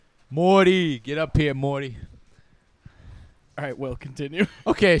Morty, get up here, Morty. All right, we'll continue.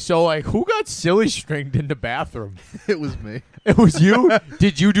 Okay, so like, who got silly stringed in the bathroom? It was me. It was you.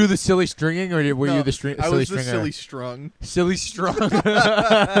 Did you do the silly stringing, or were No, you the silly I was the stringer? silly strung. Silly strung.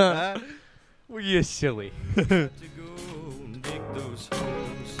 Well, you're silly.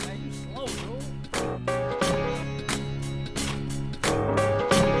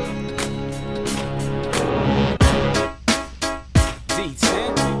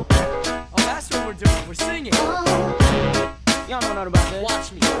 Oh, that's what we're doing. We're singing. Y'all know nothing about that.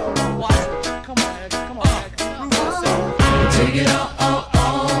 Watch me. Watch me. Come on, Ed. Come on, Ed. Prove yourself. Take it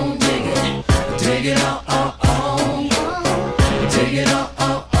all, dig it. Take it all, take it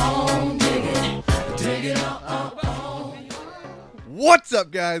all, dig it. Take it all. What's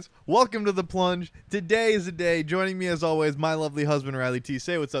up, guys? Welcome to The Plunge. Today is a day. Joining me, as always, my lovely husband, Riley T.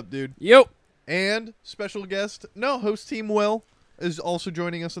 Say what's up, dude. Yo. And special guest, host team Will is also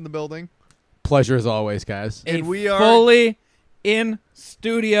joining us in the building. Pleasure as always, guys. And A we are fully in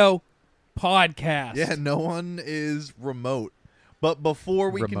studio podcast. Yeah, no one is remote. But before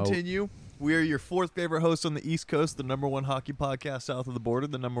we continue, we are your fourth favorite hosts on the East Coast, the number one hockey podcast south of the border,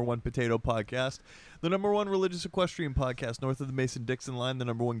 the number one potato podcast, the number one religious equestrian podcast north of the Mason-Dixon line, the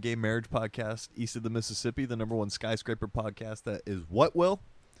number one gay marriage podcast east of the Mississippi, the number one skyscraper podcast that is what, Will?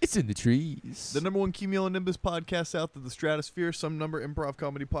 It's in the trees. The number one cumulonimbus podcast south of the stratosphere, some number improv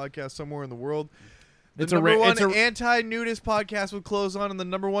comedy podcast somewhere in the world. The number one anti-nudist podcast with clothes on, and the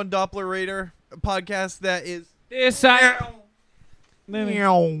number one Doppler radar podcast that is...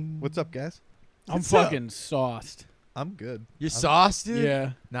 What's up, guys? I'm What's up? fucking sauced. I'm good. You're sauced, dude?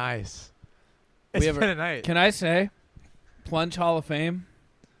 Yeah. Nice. We It's have been a night. Can I say, Plunge Hall of Fame,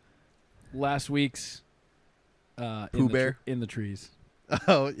 last week's Pooh Bear? in the trees.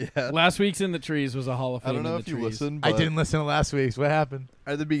 Oh, yeah. Last week's In the Trees was a Hall of Fame I don't know in if the you trees. listened, I but didn't listen to last week's. What happened?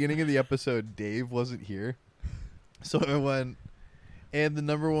 at the beginning of the episode, Dave wasn't here. So I went, and the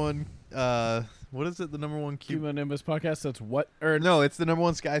number one, what is it? The number one Cumulonimbus podcast, that's what? Or No, it's the number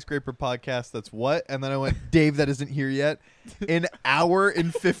one skyscraper podcast. That's what? And then I went, Dave, that isn't here yet. An hour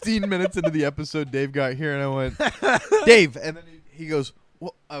and 15 minutes into the episode, Dave got here, and I went, Dave. And then he goes,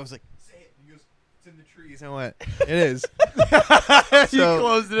 well, I was like, say it. He goes, it's in the trees. And I went, it is. You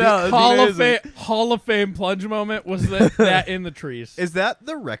closed it out. That's Hall of Fame Plunge moment was that In the Trees. Is that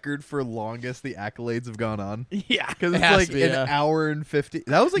the record for longest the accolades have gone on? Yeah. Because It it's has like to be, an yeah. hour and 50.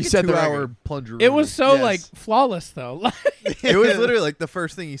 That was like You a set the 2-hour record. plunger. It was so Yes. like flawless though. It was literally like the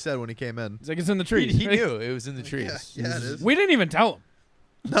first thing he said when he came in. It's like it's in the He, trees. he knew it was in the trees. Yeah, it is. We didn't even tell him.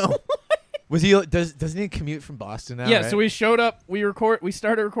 No. Was he? Doesn't he commute from Boston now? Yeah, right? so we showed up. We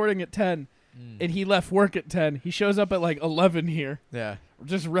started recording at 10, and he left work at 10. He shows up at like 11 here. Yeah. We're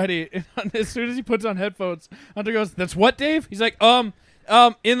just ready. And as soon as he puts on headphones, Hunter goes, "That's what, Dave?" He's like, in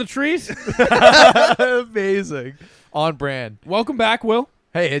the trees." Amazing. On brand. Welcome back, Will.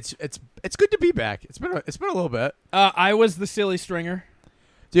 Hey, it's good to be back. It's been a little bit, I was the silly stringer.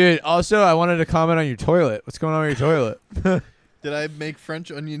 dude. Also, I wanted to comment on your toilet. What's going on with your toilet? Did I make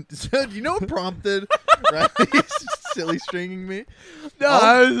French onion? Do you know what prompted silly stringing me?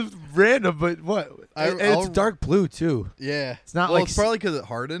 No, it was random, but what? It's I'll- dark blue too. Yeah. It's not well, like it's probably because it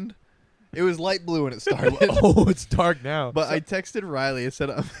hardened. It was light blue when it started. Oh, it's dark now. But I texted Riley. I said,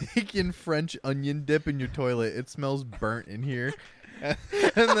 I'm making French onion dip in your toilet. It smells burnt in here. And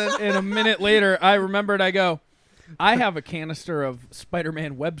then And a minute later, I remembered. I go, I have a canister of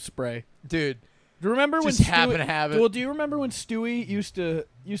Spider-Man web spray. dude, Do you remember Just when happen to have it. Well, do you remember when Stewie used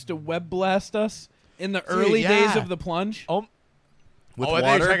to web blast us in the early yeah. days of the Plunge? oh, with I thought you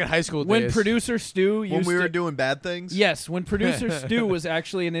were water, talking high school When days. producer Stu used when we were to, doing bad things. yes, when producer Stu was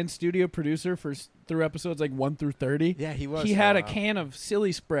actually an in-studio producer through episodes like 1 through 30. Yeah, he was. He for had a while. can of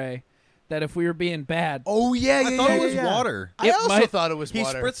silly spray that if we were being bad, Oh yeah, I thought it was water. I It also might- thought it was He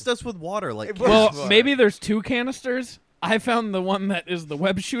water. spritzed us with water. Like, It was well, water. maybe there's 2 canisters. I found the one that is the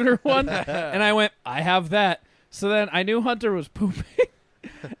web shooter one, and I went, I have that. So then I knew Hunter was pooping,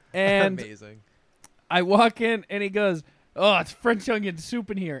 and Amazing. I walk in and he goes, "Oh, it's French onion soup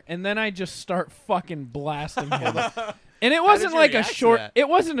in here," and then I just start fucking blasting him. And it wasn't you like a react to short. that? It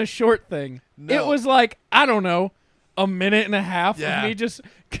wasn't a short thing. No. It was like, I don't know, a minute and a half Yeah. of me just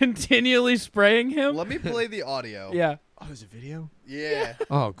continually spraying him. let me play the audio. Yeah. Oh, there's a video. Yeah.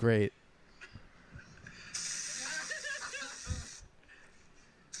 Oh, great.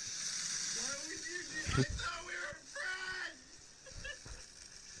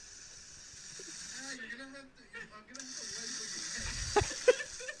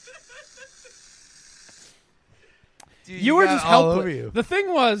 Dude, You were got just all helpless. over you. The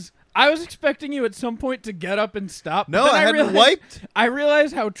thing was, I was expecting you at some point to get up and stop. No, but then I hadn't realized, wiped. I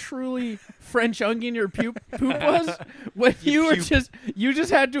realized how truly French-unging your poop was when you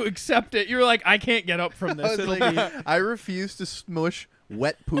just had to accept it. You were like, I can't get up from I this. was It'll like, be. I refuse to smush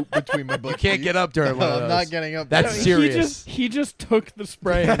wet poop between my butt. You can't get up during one of I'm those. not getting up. That's there. serious. He just took the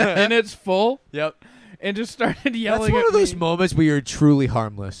spray and it's full Yep. and just started That's yelling one at of those me. moments where you're truly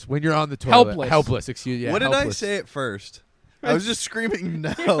harmless when you're on the toilet. Helpless. Excuse me. Yeah, What did I helpless. say at first? I was just screaming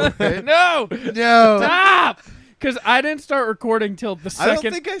no. Right? No, No. stop! Because I didn't start recording till the I don't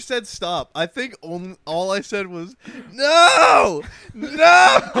second. think I said stop. I think all I said was no,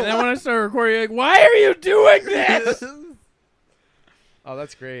 no. And then when I started recording, you're like, why are you doing this? Oh,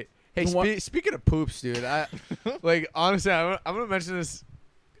 that's great. Hey, The one- speaking of poops, dude, honestly, I'm gonna mention this.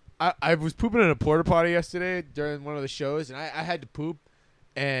 I was pooping in a porta potty yesterday during one of the shows, and I had to poop,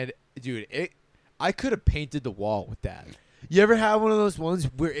 and dude, I could have painted the wall with that. You ever have one of those ones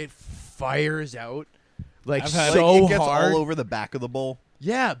where it fires out like I've had- so it gets hard? all over the back of the bowl.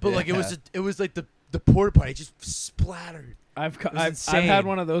 Yeah, but like it Yeah. was like the porta potty just splattered. I've was had insane.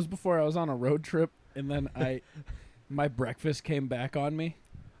 one of those before. I was on a road trip, and then my breakfast came back on me.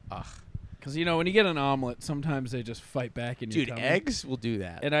 Ugh. Because when you get an omelet, sometimes they just fight back in your Dude, tummy. eggs will do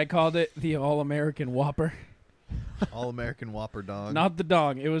that. And I called it the All-American Whopper. All American Whopper dog. Not the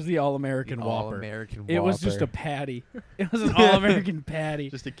dong. It was the All-American Whopper. All-American It was just a Whopper. patty. It was an All-American patty.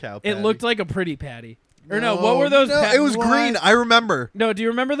 just a cow. It patty. looked like a pretty patty. Or no, what were those? No, it was green. I remember. No, do you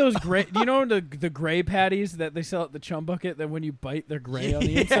remember those gray? Do you know the gray patties that they sell at the Chum Bucket? That when you bite, they're gray on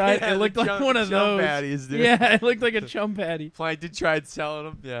the inside. Yeah, It looked the like chum- one of chum those. patties, dude. Yeah, it looked like a Chum patty. I did try selling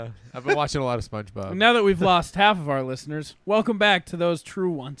them. Yeah, I've been watching a lot of SpongeBob. Now that we've lost half of our listeners, welcome back to those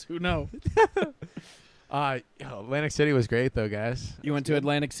true ones who know. Atlantic City was great though, guys. You went to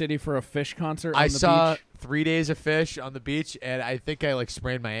Atlantic City for a fish concert on I the saw beach. 3 days of fish on the beach, and I think I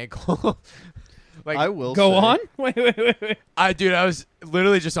sprained my ankle. I will Go say, on. Wait. I was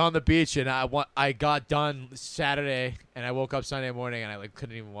literally just on the beach, and I got done Saturday, and I woke up Sunday morning, and I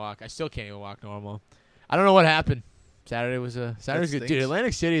couldn't even walk. I still can't even walk normal. I don't know what happened. Saturday's good. stinks. Dude,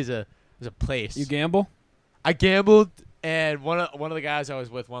 Atlantic City is a place. You gamble? I gambled, and one of the guys I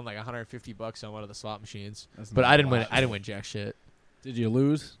was with won like $150 on one of the slot machines. But I didn't win. I didn't win jack shit. Did you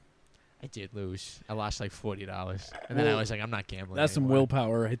lose? I did lose. I lost like $40, and then I was like, I'm not gambling. That's some anymore.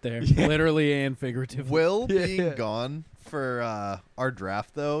 willpower right there, literally and figuratively. Will Yeah. being gone for our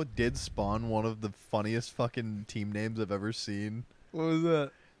draft though did spawn one of the funniest fucking team names I've ever seen. What was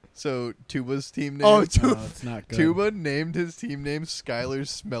that? So Tuba's team name. Oh, No, it's not good. Tuba named his team name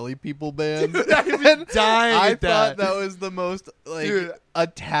Skylar's Smelly People Band. I'm dying I at thought that. that was the most Dude.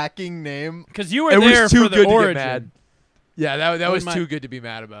 attacking name. Because you were It there was too for the good to get origin. mad. Yeah, that When was my- too good to be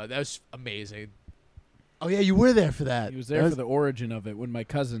mad about. That was amazing. Oh yeah, you were there for that. He was there for the origin of it when my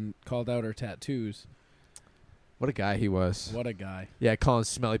cousin called out her tattoos. What a guy he was. What a guy. Yeah, calling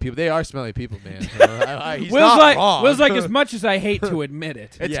smelly people. They are smelly people, man. He's Will's not wrong. like, as much as I hate to admit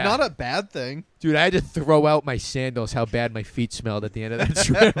it. It's Yeah. not a bad thing. Dude, I had to throw out my sandals. How bad my feet smelled at the end of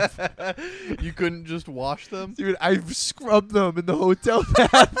that trip. You couldn't just wash them. Dude, I scrubbed them in the hotel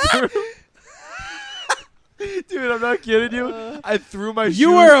bathroom. Dude, I'm not kidding you. I threw my shoes.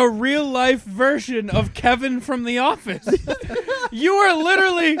 You are a real life version of Kevin from The Office. You are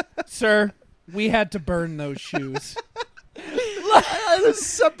literally, sir, we had to burn those shoes. I had a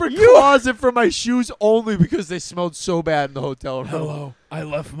separate closet for my shoes only because they smelled so bad in the hotel room. Hello, I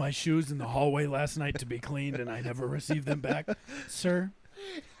left my shoes in the hallway last night to be cleaned and I never received them back. Sir,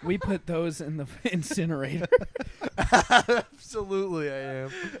 we put those in the incinerator. Absolutely, I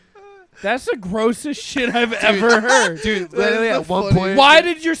am. That's the grossest shit I've ever heard. Dude, That literally is at the one funniest- point. Why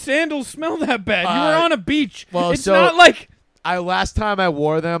did your sandals smell that bad? You were on a beach. well, It's so- not like Last time I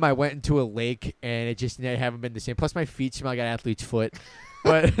wore them, I went into a lake, and it just they haven't been the same. Plus, my feet smell like an athlete's foot.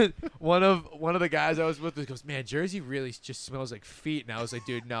 But one of the guys I was with goes, "Man, Jersey really just smells like feet." And I was like,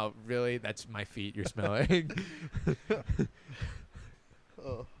 "Dude, no, really, that's my feet you're smelling."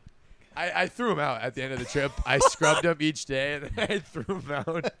 Oh. I threw them out at the end of the trip. I scrubbed them each day, and I threw them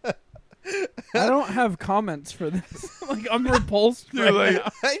out. I don't have comments for this. Like I'm repulsed. Dude, right like,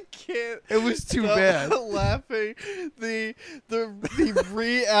 now. I can't. it was too stop bad. laughing. The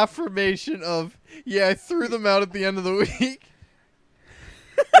reaffirmation of I threw them out at the end of the week.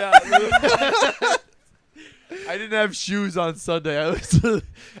 I didn't have shoes on Sunday. I literally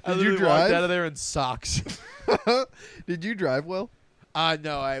walked drive? out of there in socks. Did you drive well?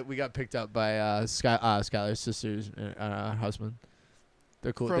 No, we got picked up by Skylar's sister's husband.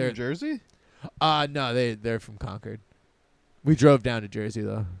 They're cool. From Jersey? No, they're from Concord. We drove down to Jersey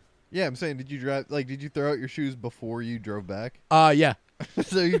though. Yeah, I'm saying, did you drive? Like, did you throw out your shoes before you drove back? Yeah.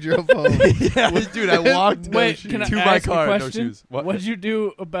 So you drove home. Yeah, dude, I walked Wait, can I to my ask car a no question? shoes. What? What'd you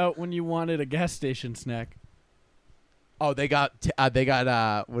do about when you wanted a gas station snack? Oh, they got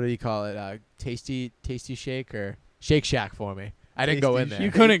what do you call it? Tasty Shake or Shake Shack for me. I didn't go in there.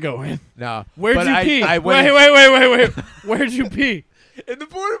 You couldn't go in. No. Where'd But you I- pee? I went Wait. Where'd you pee? in the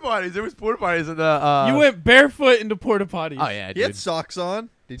porta potties. There was porta potties in the. You went barefoot into porta potties. Oh yeah, You dude. had socks on.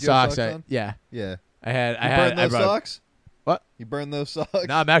 Did you have Socks. socks on? Yeah, Yeah. I had. You burned those brought- socks? What? You burned those socks?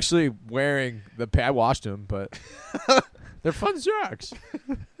 No, I'm actually wearing the. I washed them, but they're fun socks.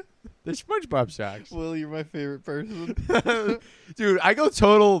 They're SpongeBob socks. Will, you're my favorite person. Dude, I go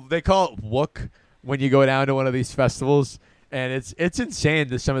total. They call it wook when you go down to one of these festivals, and it's insane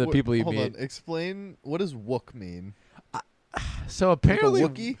to some of the people you Hold meet. on. Explain, what does wook mean? So Like apparently, a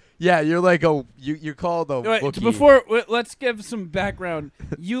Wookiee? yeah, you're like you're called a Wait, Wookiee. let's give some background.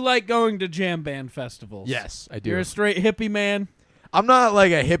 You like going to jam band festivals. Yes, I do. You're a straight hippie man, I'm not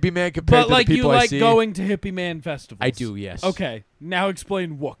like a hippie man compared but to like the you people I like see. going to hippie man festivals. I do, yes. Okay, now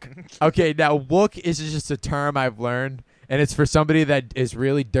explain wook. Okay, now wook is just a term I've learned, and it's for somebody that is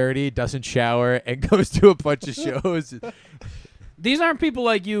really dirty, doesn't shower, and goes to a bunch of shows. These aren't people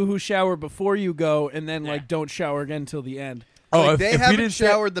like you who shower before you go and then Yeah. like don't shower again till the end. Like, if they we haven't didn't say-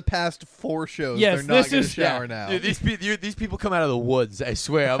 showered the past 4 shows. Yes, They're not this going to is- shower Yeah. now. Dude, these people come out of the woods. I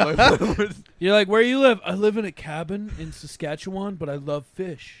swear. I'm like, You're like, where you live? I live in a cabin in Saskatchewan, but I love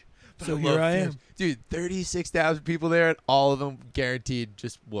fish. So here I am. Dude, 36,000 people there, and all of them guaranteed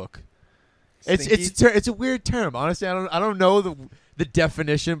just wook. Stinky? It's a weird term. Honestly, I don't know the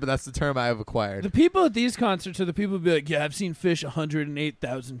definition, but that's the term I have acquired. The people at these concerts are the people who be like, yeah, I've seen fish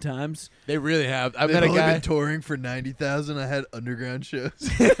 108,000 times. They really have. I They've met a only guy. been touring for 90,000. I had underground shows.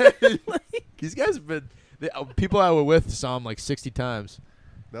 These guys have been. People I were with saw them like 60 times.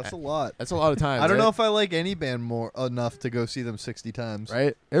 That's a lot. That's a lot of times. I don't right? know if I like any band more enough to go see them 60 times.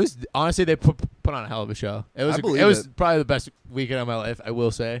 Right? It was honestly they put on a hell of a show. It was I believe it was it. probably the best weekend of my life. I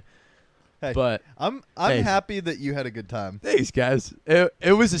will say. Hey, But I'm Hey. happy that you had a good time. thanks, guys.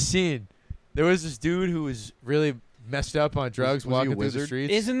 It was a scene. There was this dude who was really messed up on drugs was he a walking through the wizard?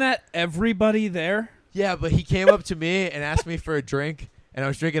 streets. Isn't that everybody there? Yeah, but he came up to me and asked me for a drink, and I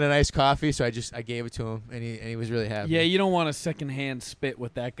was drinking a nice coffee, so I gave it to him, and he was really happy. Yeah, you don't want a secondhand spit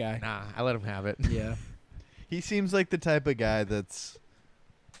with that guy. Nah, I let him have it. Yeah. He seems like the type of guy that's.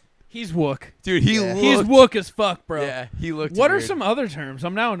 He's wook. Dude, he Yeah. looked. He's wook as fuck, bro. Yeah, he looked. What are weird. some other terms?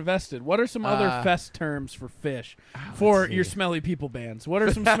 I'm now invested. What are some other fest terms for fish? For let's your see. smelly people bands. What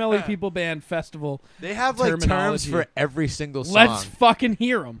are some smelly people band festival? They have like terms terminology? for every single song. Let's fucking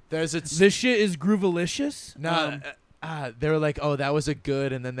hear them. There's a This shit is groovalicious. no. They were like, oh, that was a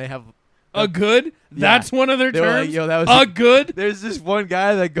good, and then they have A good? That's one of their They were terms? like, yo, that was a good? There's this one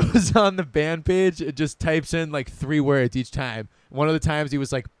guy that goes on the band page and just types in like 3 words each time. One of the times he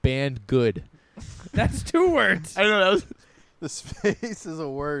was like band good. That's 2 words. I don't know. That was The space is a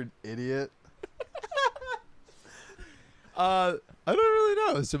word, idiot. I don't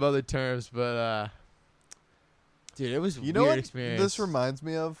really know some other terms, but dude, it was a You know weird what experience. this reminds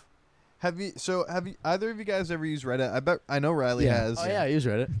me of? Have you either of you guys ever used Reddit? I know Riley has. Oh yeah, I use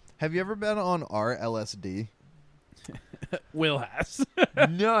Reddit. Have you ever been on RLSD? Will has.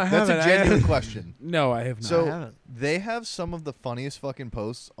 No, I That's haven't. a genuine question. No, I have not. I So haven't. they have some of the funniest fucking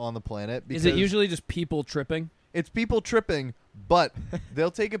posts on the planet. Because Is it usually just people tripping? It's people tripping, but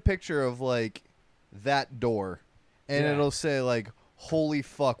they'll take a picture of like that door, and Yeah. it'll say like, "Holy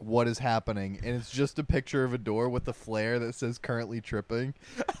fuck, what is happening?" And it's just a picture of a door with a flare that says "currently tripping."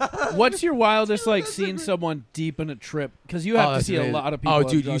 What's your wildest like seeing someone deep in a trip? Because you have to that's see amazing. a lot of people. Oh, on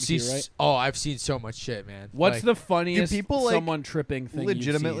dude, you drugs see. here, right? I've seen so much shit, man. What's Like- the funniest people, like, someone tripping thing? you've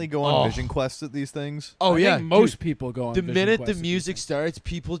Legitimately seen? go on Oh. vision quests at these things. Oh I yeah, think most dude, people go on. the Vision minute the Quest at these music things. starts,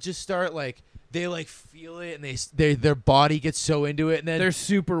 people just start like they like feel it, and their body gets so into it, and then they're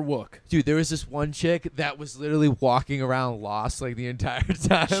super wook. dude, there was this one chick that was literally walking around lost like the entire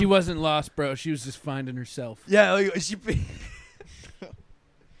time. She wasn't lost, bro. She was just finding herself. yeah, like she.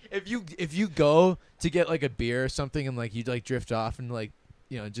 If you go to get like a beer or something and like you like drift off and like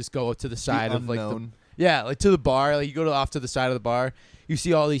just go to the side of like the, unknown. yeah, like to the bar, like you go off to the side of the bar, you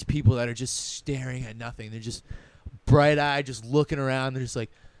see all these people that are just staring at nothing. They're just bright-eyed, just looking around. They're just like,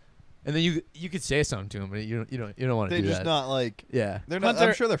 and then you could say something to them, but you don't want to They're do just that. not like Yeah. they're not. Hunter-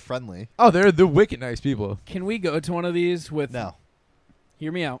 I'm sure they're friendly. Oh, they're wicked nice people. Can we go to one of these with? No,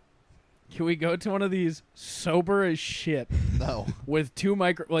 Hear me out. Can we go to one of these sober as shit no. with 2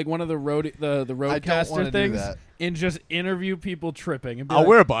 like one of the I don't roadcaster want to do things that. and just interview people tripping and be I'll like,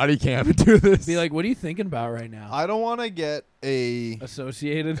 wear a body cam and do this. be like, what are you thinking about right now? I don't want to get a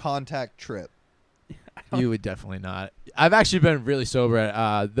Associated. contact trip. You would definitely not. I've actually been really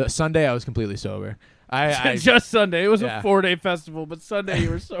sober. The Sunday I was completely sober. I Just Sunday. It was Yeah. a 4-day festival, but Sunday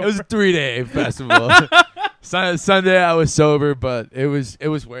you were sober. It was a 3-day festival. Sunday I was sober, but it was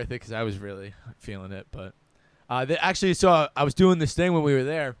worth it because I was really feeling it. But actually, so I was doing this thing when we were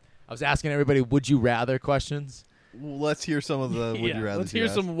there. I was asking everybody, "Would you rather?" questions. Well, let's hear some of the would you rather. Let's hear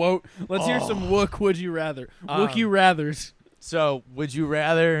some wook would you rather. Wook you rathers. So, would you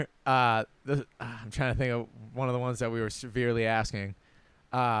rather? I'm trying to think of one of the ones that we were severely asking.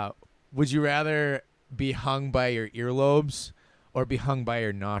 Would you rather be hung by your earlobes or be hung by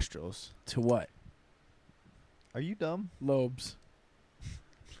your nostrils? To what? Are you dumb? Lobes.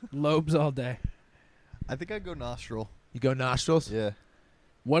 Lobes all day. I think I'd go nostril. You go nostrils? Yeah.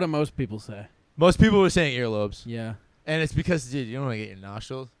 What do most people say? Most people were saying earlobes, Yeah. and it's because, dude, you don't want to get your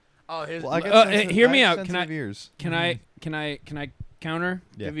nostrils. Oh, here's Well, I got hear me I have out. sensitive ears. Can I counter?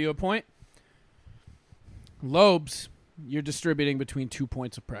 Yeah. Give you a point. Lobes, you're distributing between 2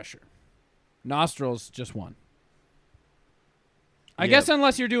 points of pressure. Nostrils, just one. I Yeah. guess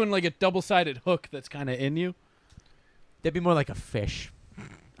unless you're doing like a double-sided hook that's kind of in you. that'd be more like a fish.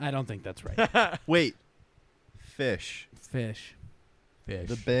 I don't think that's right. Wait. Fish. Fish. Fish.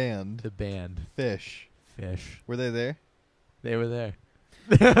 The band. The band. Fish. Fish. Were they there? They were there.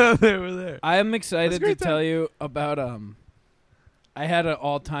 They were there. I am excited to great time. tell you about I had an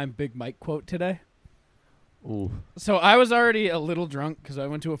all-time Big Mike quote today. Ooh. So I was already a little drunk because I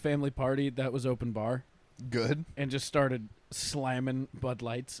went to a family party that was open bar Good. and just started slamming Bud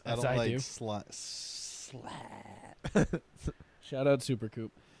Lights as don't I like do. Shout out Super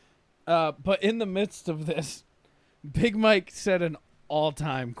Coop. But in the midst of this, Big Mike said an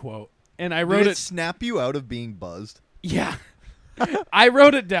all-time quote, and I wrote Did it. it snap you out of being buzzed? Yeah, I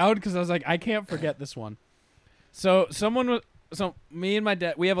wrote it down because I was like, I can't forget this one. So me and my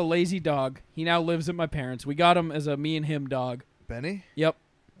dad, we have a lazy dog. He now lives at my parents'. We got him as a me and him dog. Benny? Yep.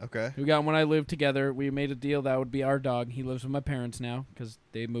 Okay. We got him when I lived together. We made a deal that would be our dog. He lives with my parents now because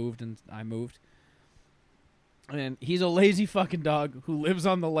they moved and I moved. And he's a lazy fucking dog who lives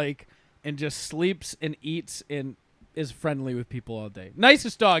on the lake and just sleeps and eats and is friendly with people all day.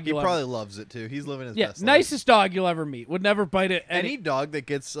 Nicest dog He you'll probably ever. loves it too. He's living his Yeah, best life. nicest dog you'll ever meet. Would never bite at Any dog that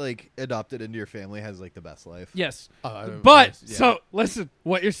gets like adopted into your family has like the best life. Yes. Oh, But yeah. so listen,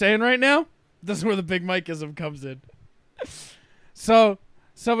 what you're saying right now, this is where the Big Mikeism comes in. So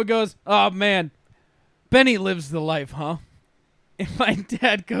someone goes, "Oh man, Benny lives the life, huh?" And my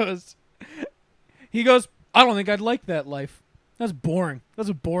dad goes, "I don't think I'd like that life. That's boring. That's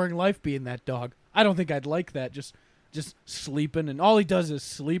a boring life being that dog. I don't think I'd like that. Just sleeping and all he does is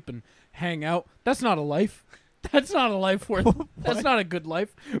sleep and hang out. That's not a life. That's not a life worth. That's not a good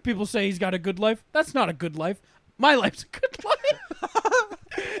life. People say he's got a good life. That's not a good life. My life's a good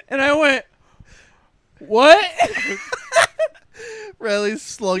life." And I went, "What?" Riley's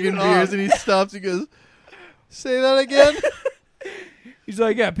slugging beers and he stops and goes, "Say that again." He's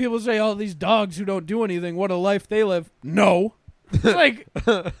like, "Yeah, people say all these dogs who don't do anything, what a life they live." No. It's like,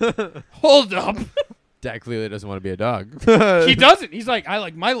 hold up. Dad clearly doesn't want to be a dog. He doesn't. He's like, "I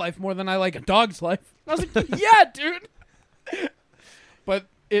like my life more than I like a dog's life." I was like, "Yeah, dude." But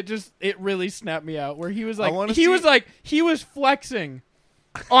it really snapped me out where he was like, he was flexing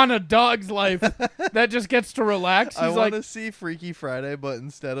on a dog's life that just gets to relax. I He's want like, to see Freaky Friday, but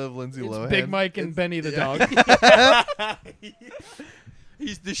instead of Lindsay it's Lohan, Big Mike and it's- Benny the dog.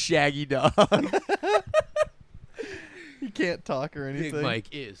 He's the shaggy dog. He can't talk or anything. Big Mike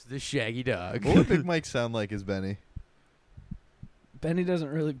is the shaggy dog. What would Big Mike sound like as Benny? Benny doesn't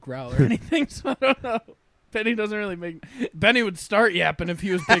really growl or anything, so I don't know. Benny doesn't really make. Benny would start yapping if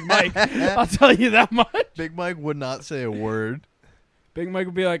he was Big Mike. I'll tell you that much. Big Mike would not say a word. Big Mike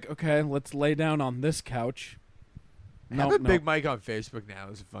would be like, "Okay, let's lay down on this couch." Having Big Mike on Facebook now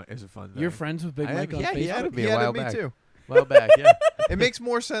is a fun thing. You're friends with Big I Mike am- on yeah, Facebook? he added me He a while added me back. too. Well back, yeah. It makes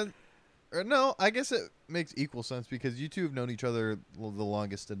more sense. Or no, I guess it makes equal sense because you two have known each other the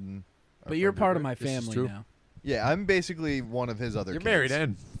longest. In our But you're friend part group, of my right? This is family true. now. Yeah, I'm basically one of his other You're kids. married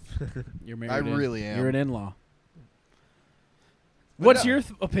in. You're married. I in. really am. You're an in-law. But What's no. your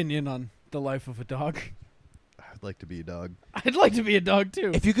opinion on the life of a dog? I'd like to be a dog. I'd like to be a dog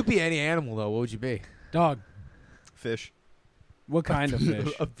too. If you could be any animal, though, what would you be? Dog. Fish. What kind of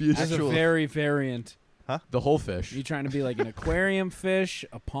fish? A fish. As a Actual- very variant. The whole fish. Are you trying to be like an aquarium fish,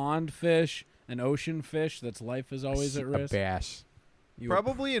 a pond fish, an ocean fish that's life is always at A risk? bass. You a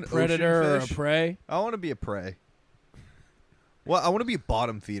Probably an predator or ocean a fish. prey? I want to be a prey. Well, I want to be a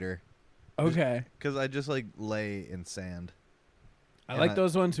bottom feeder Okay. because I just like lay in sand. I And like I-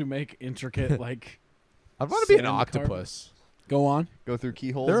 those ones who make intricate like I'd want to be an Sand carp. octopus. go on. Go through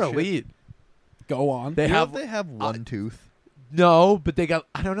keyholes. They're and shit. elite. Go on. They You know have if they have one tooth. no, but they got.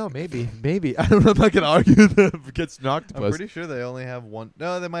 I don't know. Maybe. I don't know. I'm not gonna argue that against an I'm octopus. pretty sure they only have one.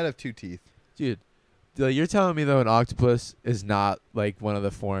 No, they might have 2 teeth. Dude, like, you're telling me though an octopus is not like one of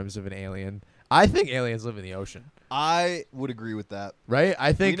the forms of an alien? I think aliens live in the ocean, I would agree with that. right? I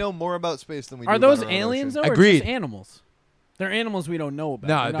We think know more about space than we do Are about those our own aliens though, ocean. or Agreed. just animals? They're animals we don't know about.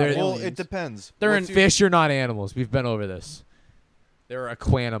 No, They're not they're- Well, aliens. it depends. They're What's in your- fish are not animals. We've been over this. They're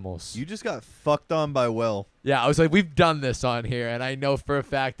aquanimals. You just got fucked on by Will. Yeah, I was like, we've done this on here, and I know for a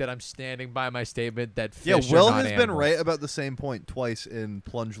fact that I'm standing by my statement that fish Yeah, are Will not has been animals. right about the same point twice in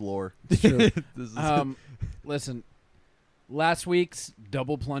plunge lore. It's true. This is- Listen, last week's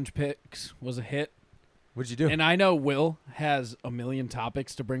double plunge picks was a hit, What'd you do? and I know Will has a million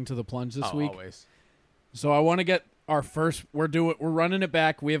topics to bring to the plunge this Oh, week. always. So I want to get our first. We're running it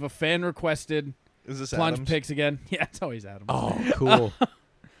back. We have a fan requested Is this plunge Adams? picks again. Yeah, it's always Adam. Oh, cool.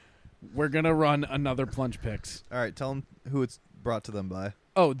 We're gonna run another plunge picks. All right, tell them who it's brought to them by.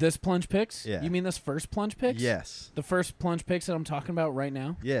 Oh, this plunge picks? Yeah. You mean this first plunge picks? Yes. The first plunge picks that I'm talking about right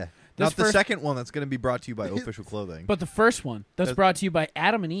now. Yeah. This Not the first- second one that's going to be brought to you by Official Clothing. But the first one that's That's- brought to you by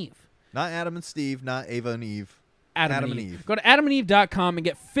Adam and Eve. Not Adam and Steve, not Ava and Eve. Adam Adam and and Eve. Eve. Go to adamandeve.com and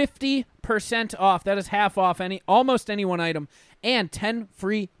get 50% off. That is half off almost any one item, and 10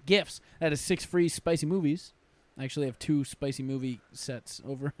 free gifts. That is 6 free spicy movies. I actually have 2 spicy movie sets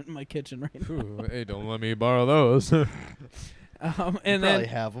over in my kitchen right now. Ooh, hey, don't let me borrow those. And Probably then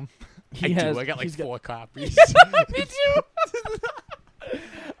have them. he has. I got like he's 4 copies. Me too.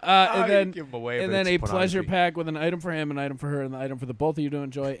 And give them away, and but then it's a pleasure pornography. pack with an item for him, an item for her, and an item for the both of you to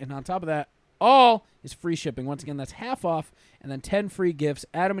enjoy. And on top of that, all is free shipping. Once again, that's half off, and then 10 free gifts.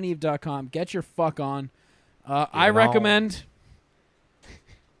 AdamandEve.com. Get your fuck on. I on. recommend.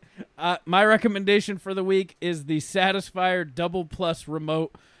 My recommendation for the week is the Satisfyer Double Plus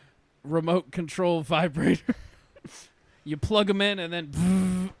remote control vibrator. You plug them in, and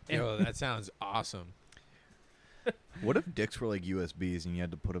then. Yo, that sounds awesome. What if dicks were like USBs and you had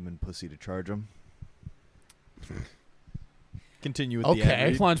to put them in pussy to charge them? Continue with the ad Okay.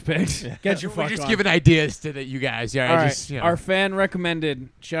 read. Plunge picks. Get your We're fuck just on. giving ideas to you guys. Yeah, All I right, just, you know. our fan recommended.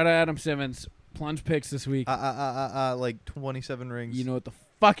 Shout out Adam Simmons. Plunge picks this week. Like 27 rings. You know what the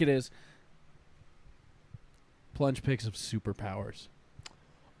fuck it is. Plunge picks of superpowers.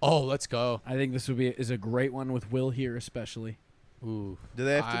 Oh, let's go. I think this is a great one with Will here especially. Ooh. Do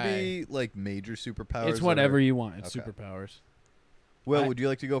they have to be like major superpowers? It's that whatever are- you want. It's Okay. superpowers. Will, I- would you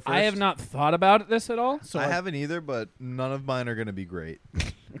like to go first? I have not thought about this at all. So I haven't either, but none of mine are going to be great.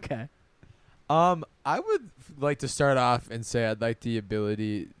 Okay. I would like to start off and say I'd like the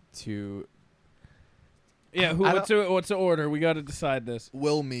ability to. Yeah. What's the order? We got to decide this.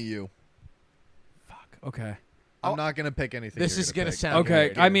 Will me you. Fuck. Okay. I'm Oh, not going to pick anything. This you're is gonna pick. sound Okay.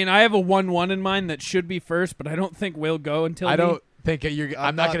 weird. I mean, I have a 1-1 in mind that should be first, but I don't think we'll go until I me. don't think you're.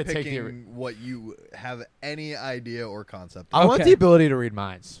 I'm not going to take picking the. what you have any idea or concept. I want Okay. the ability to read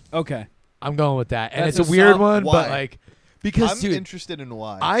minds. Okay. I'm going with that, and That's it's a a weird sol- one, Why? but like because I'm dude, interested in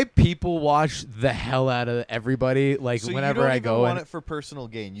why. I people watch the hell out of everybody. Like so whenever you don't I even go want in, it for personal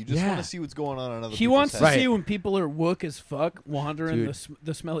gain. You just Yeah. want to see what's going on in other. He people's wants to heads. Right. see when people are wook as fuck wandering Dude.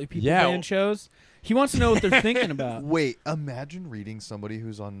 the smelly people Yeah. band shows. He wants to know what they're thinking about. Wait, imagine reading somebody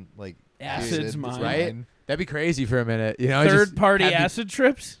who's on like Acid's acid, mind. right? That'd be crazy for a minute. You know, Third just party have you- acid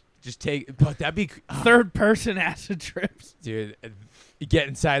trips. Just take, but that'd be Third person acid trips. dude. You get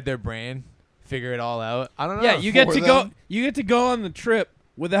inside their brain, figure it all out. I don't know. Yeah, you get for to go. them. You get to go on the trip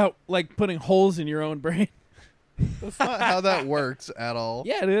without like putting holes in your own brain. That's not how that works at all.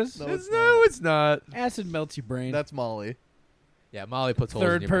 Yeah, it is. No, It's not. Acid melts your brain. That's Molly. Yeah, Molly puts holes in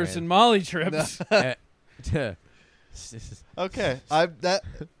Third your person Molly trips. brain. Okay, that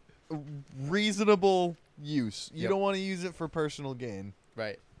reasonable use. You Yep. don't want to use it for personal gain.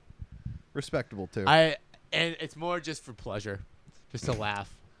 right. Respectable too. And it's more just for pleasure, just to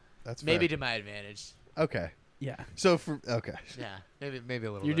laugh. That's Maybe fair. to my advantage. Okay. Yeah. So okay. Yeah, maybe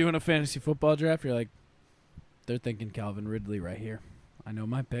a little. You're bit. doing a fantasy football draft. You're like, they're thinking Calvin Ridley right here. I know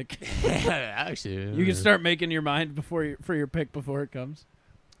my pick. Actually, You can start making your mind for your pick before it comes.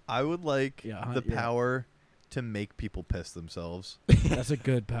 I would like Yeah, the yeah. power to make people piss themselves. That's a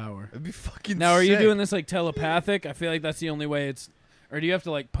good power. It'd be fucking. Now, are you sick. doing this like telepathic? I feel like that's the only way it's. Or do you have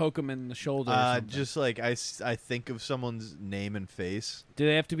to like poke them in the shoulder? Or something? Just like I think of someone's name and face. Do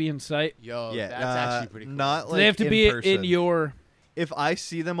they have to be in sight? Yo, yeah, that's actually pretty cool. Not Do like they have to in be person. in your. If I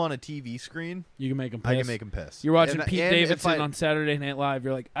see them on a TV screen, You can make them piss. I can make them piss. You're watching And- Pete and if Davidson I- on Saturday Night Live.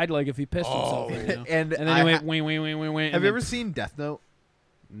 You're like, I'd like if he pissed Oh. himself right now. and And then I he ha- went, wait. have you ever seen Death Note?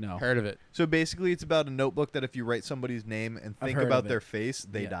 No. Heard of it? So basically, it's about a notebook that if you write somebody's name and I've think heard about of it. their face,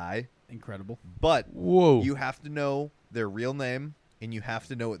 they Yeah. die. Incredible. But Whoa. you have to know their real name and you have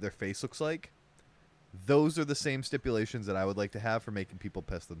to know what their face looks like. Those are the same stipulations that I would like to have for making people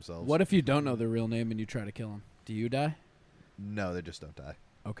piss themselves. What if you don't know their real name and you try to kill them? Do you die? No, they just don't die.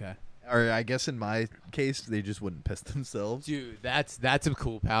 Okay. Or I guess in my case, they just wouldn't piss themselves. Dude, that's some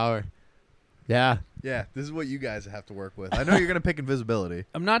cool power. Yeah. Yeah, this is what you guys have to work with. I know you're going to pick invisibility.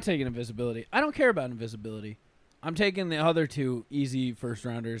 I'm not taking invisibility. I don't care about invisibility. I'm taking the other two easy first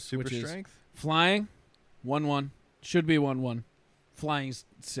rounders, Super which strength? is flying, 1-1. Should be 1-1. Flying's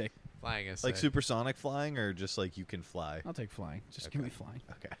sick. Flying is Like sick. supersonic flying or just like you can fly? I'll take flying. Just give Okay. me flying.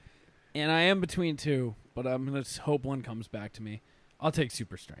 Okay. And I am between two, but I'm going to hope one comes back to me. I'll take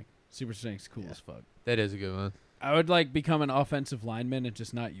super strength. Super strength's cool Yeah. as fuck. That is a good one. I would like become an offensive lineman and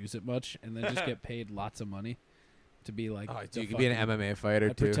just not use it much, and then just get paid lots of money to be like. Oh, the dude, you could be an fucking- MMA fighter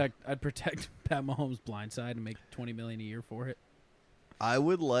I'd too. protect Pat Mahomes' blindside and make $20 million a year for it. I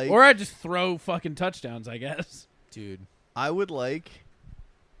would like Or I'd just throw fucking touchdowns, I guess. Dude. I would like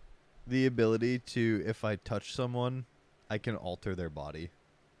the ability to, if I touch someone, I can alter their body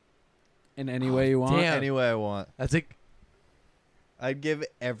In any way you want. damn. any way I want. That's like I'd give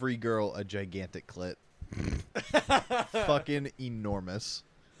every girl a gigantic clit. Fucking enormous.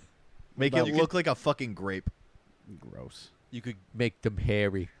 Make about it you look like a fucking grape. Gross. you could make them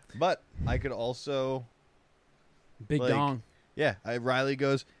hairy. But I could also, Big Like- dong. yeah. Riley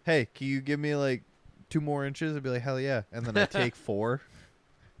goes, "Hey, can you give me like 2 more inches?" I'd be like, "Hell yeah!" And then I take 4.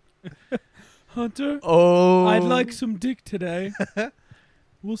 Hunter, Oh. I'd like some dick today.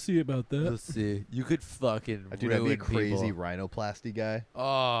 We'll see about that. Let's see. You could fucking Dude, I'd be a ruin crazy people. rhinoplasty guy.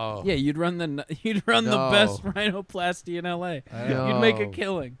 Oh. Yeah, you'd run the No. best rhinoplasty in LA. I know. You'd make a No.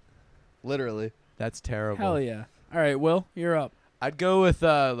 killing. Literally. That's terrible. Hell yeah. All right, Will, you're up. I'd go with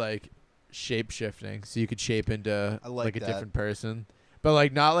like shape shifting, so you could shape into I like a that. different person, but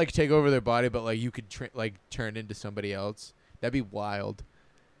like not like take over their body, but like you could like turn into somebody else. That'd be wild.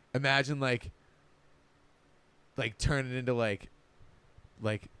 Imagine like turning into like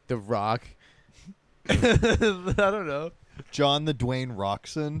The Rock. I don't know. John the Dwayne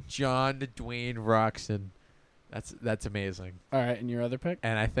Roxon. John the Dwayne Roxon. That's amazing. All right, and your other pick?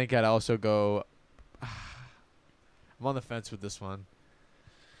 And I think I'd also go. I'm on the fence with this one.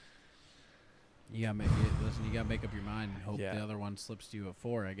 You gotta make up your mind and hope Yeah. the other one slips to you at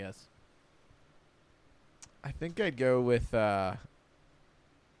 4, I guess. I think I'd go with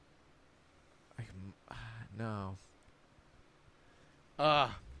no. I'm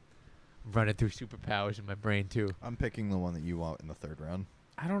running through superpowers in my brain too. I'm picking the one that you want in the 3rd round.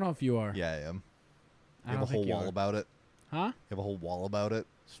 I don't know if you are. Yeah, I am. I You have don't a whole think you wall are. about it. Huh? You have a whole wall about it.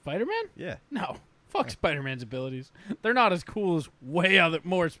 Spider-Man? Yeah. No. Fuck Spider-Man's abilities. They're not as cool as way other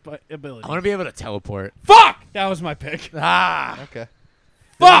more abilities. I want to be able to teleport. Fuck! That was my pick. Ah, Okay.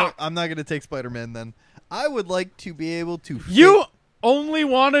 Fuck! I'm not going to take Spider-Man then. I would like to be able to You only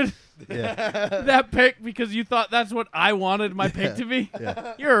wanted Yeah. that pick because you thought that's what I wanted my pick to be?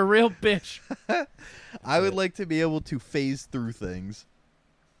 Yeah. You're a real bitch. I would like to be able to phase through things.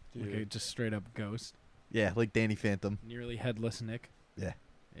 Okay, just straight up ghost. Yeah, like Danny Phantom. Nearly headless Nick. Yeah.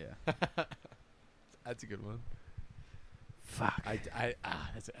 Yeah. that's a good one. Fuck. I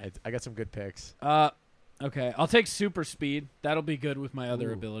got some good picks. Okay. I'll take super speed. That'll be good with my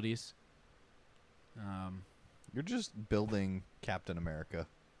other Ooh. abilities. You're just building Captain America.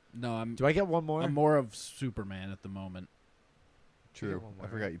 No, I'm Do I get one more? I'm more of Superman at the moment. True. one I more.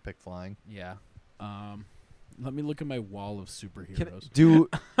 forgot you picked flying. Yeah. Let me look at my wall of superheroes.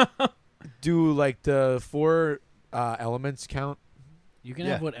 Do like the 4 elements count? You can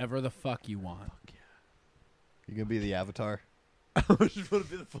Yeah. have whatever the fuck you want. You gonna be the Avatar? I just want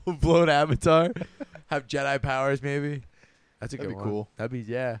to be the full blown Avatar. Have Jedi powers, maybe. That's a That'd good be one. cool. That'd be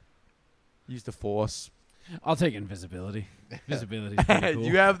Use the Force. I'll take invisibility. Invisibility. Cool.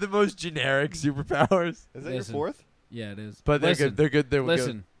 You have the most generic superpowers, Is that Listen. your 4th? Yeah, it is. but they're good. They're good. They're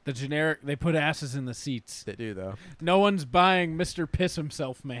Listen, the generic. They put asses in the seats. good. They do though, No one's buying Mr. Piss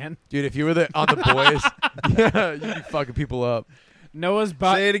himself, man. dude. If you were on the boys, yeah, you'd be fucking people up. Noah's Say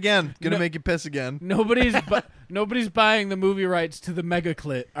buying. it again. Gonna no- make you piss again. Nobody's buying the movie rights to the mega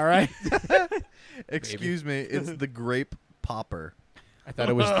clit. All right. Excuse me. It's the grape popper. I thought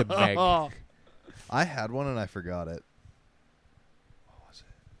it was the Meg. I had one and I forgot it. What was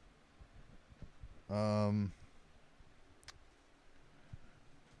it?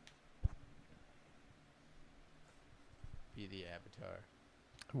 Be the Avatar.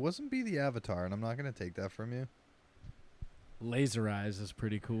 It wasn't Be the Avatar, and I'm not gonna take that from you. Laser eyes is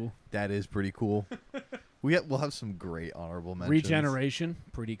pretty cool. That is pretty cool. We'll have some great honorable mentions. Regeneration,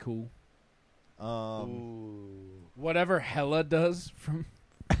 pretty cool. Whatever Hela does from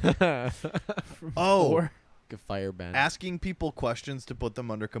Oh, Four. Like a fire band. asking people questions to put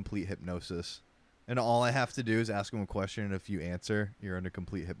them under complete hypnosis. And all I have to do is ask them a question, and if you answer, you're under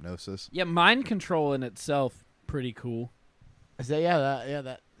complete hypnosis. Yeah, mind control in itself, pretty cool. Is that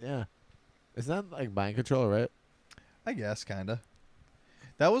yeah? Isn't that like mind control, right? I guess, kind of.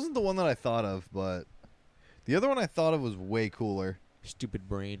 That wasn't the one that I thought of, but the other one I thought of was way cooler. Stupid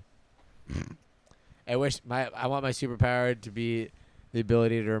brain. I want my superpower to be the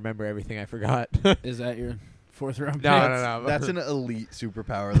ability to remember everything I forgot. Is that your fourth round No, pick? no. That's an elite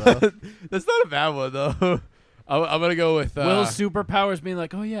superpower, though. That's not a bad one though. I'm gonna go with Will's superpowers being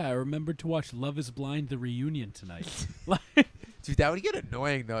like, oh yeah, I remembered to watch Love Is Blind: The Reunion tonight. Dude, that would get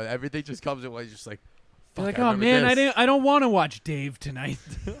annoying though. Everything just comes in one. Just like, You're fuck, like, I oh remember man, this. I don't want to watch Dave tonight.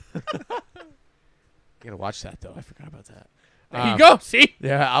 Gotta watch that though. I forgot about that. There you go. See,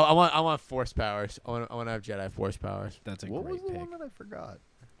 Yeah, I want force powers. I want to have Jedi force powers. that's a What was great the pick. one that I forgot?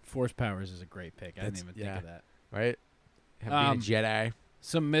 Force powers is a great pick. I didn't That's- even think yeah. of that. Right? Being a Jedi.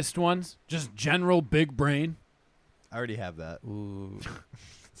 Some missed ones. Just general big brain. I already have that. Ooh.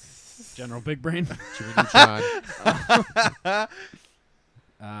 General big brain. Jimmy Neutron.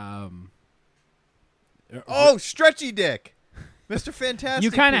 Oh, Stretchy Dick! Mr. Fantastic.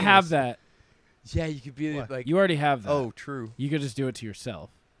 you kind of Penis. have that. Yeah, you could be What? like. You already have that. Oh, true. You could just do it to yourself.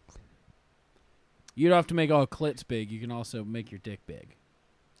 You don't have to make all clits big. You can also make your dick big.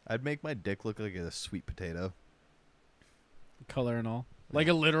 I'd make my dick look like a sweet potato. Color and all. Like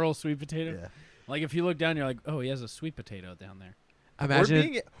a literal sweet potato. Yeah. Like if you look down, you're like, oh, he has a sweet potato down there.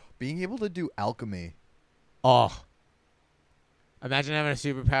 Imagine. Or being able to do alchemy. Oh. Imagine having a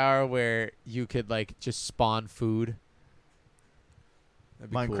superpower where you could like just spawn food.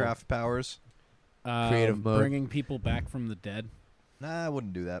 That'd be cool. Minecraft powers. Creative mode. Bringing people back from the dead. Nah, I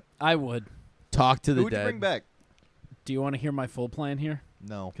wouldn't do that. I would. Talk to the Who would you dead. bring back? Do you want to hear my full plan here?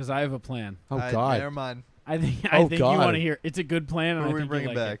 No. Because I have a plan. Oh I- God. Never mind. I think Oh, you God. want to hear. It's a good plan, and Who I are we think bringing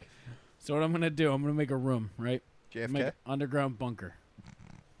you like back? it. So what I'm gonna do? I'm gonna make a room, right? JFK? Make an underground bunker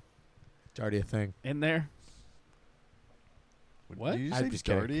It's already a thing. in there. What? Did you I'm say just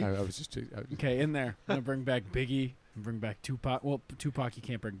dirty? kidding. I was just. Okay, in there. I'm gonna bring back Biggie. And bring back Tupac. Well, Tupac you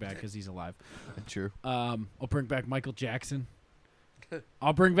can't bring back because he's alive. True. I'll bring back Michael Jackson.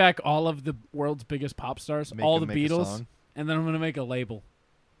 I'll bring back all of the world's biggest pop stars, Make all them the make a Beatles, song. and then I'm gonna make a label.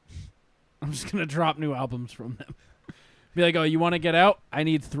 I'm just gonna drop new albums from them. Be like, oh, you want to get out? I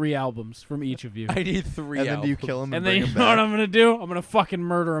need 3 albums from each of you. I need 3 And then do you albums. kill him And and then bring you him know what back? I'm gonna do? I'm gonna fucking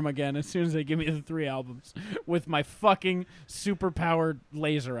murder him again as soon as they give me the 3 albums with my fucking super powered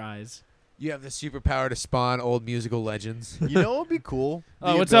laser eyes. You have the superpower to spawn old musical legends. You know what would be cool?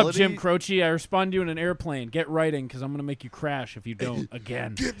 Oh, The what's up, Jim ability- Croce? I respond to you in an airplane. Get writing, because I'm gonna make you crash if you don't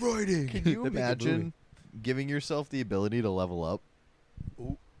again. Get writing. Can you imagine giving yourself the ability to level up?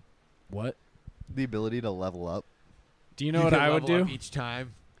 What? The ability to level up? Do you know what I would do? each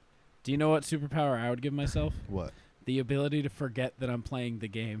time. Do you know what superpower I would give myself? What? The ability to forget that I'm playing the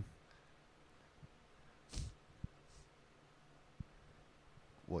game.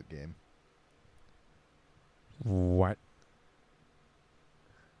 What game? What?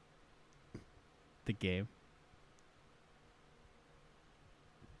 The game.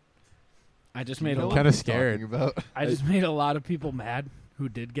 I just You made know a what kinda I'm scared. talking about? I just made a lot of people mad who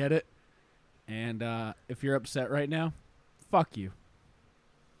did get it. And if you're upset right now, fuck you.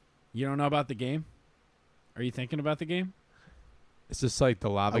 You don't know about the game? Are you thinking about the game? It's just like the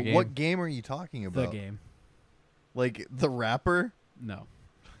lava game. What game are you talking The about? game. Like the rapper? No.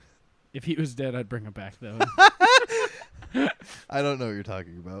 If he was dead, I'd bring him back, though. I don't know what you're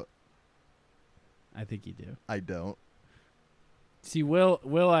talking about. I think you do. I don't. See,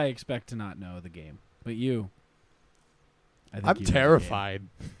 Will I expect to not know the game, but you. I think I'm you know the game. terrified.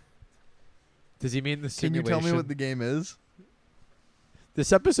 Does he mean the Can you simulation? tell me what the game is?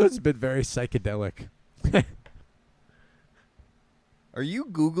 This episode's been very psychedelic. Are you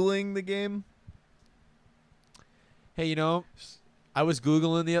Googling the game? Hey, you know, I was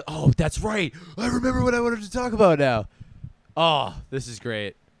Googling the... Oh, that's right. I remember what I wanted to talk about now. Oh, this is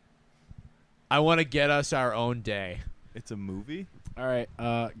great. I want to get us our own day. It's a movie? All right,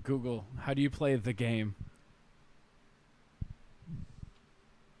 Google, how do you play the game?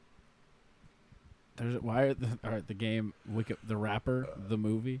 Why are the game the rapper the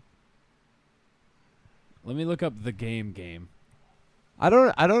movie? Let me look up the game. I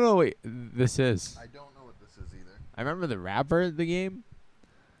don't know what this is. I don't know what this is either. I remember the rapper in the game.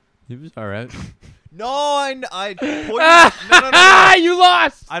 He was all right. No, no. You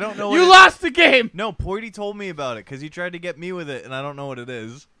lost. I don't know. You lost the game. No, Poity told me about it because he tried to get me with it, and I don't know what it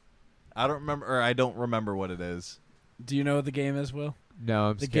is. I don't remember what it is. Do you know what the game is, Will? No,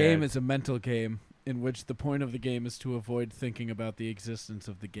 I'm The scared. game is a mental game in which the point of the game is to avoid thinking about the existence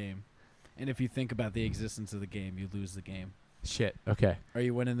of the game. And if you think about the existence of the game, you lose the game. Shit. Okay. Are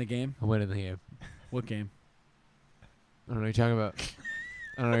you winning the game? I'm winning the game. What game? I don't know what you're talking about.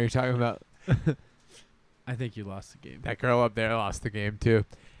 I don't know what you're talking about. I think you lost the game. That girl up there lost the game too.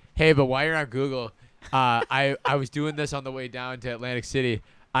 Hey, but while you're on Google, I was doing this on the way down to Atlantic City.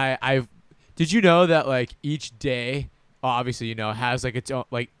 I did you know that like each day, obviously you know, has like its own,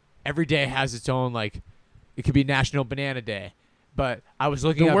 like every day has its own, like it could be National Banana Day. But I was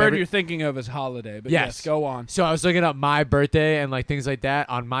looking The up word you're thinking of is holiday, but yes, Yes. go on. so I was looking up my birthday and like things like that.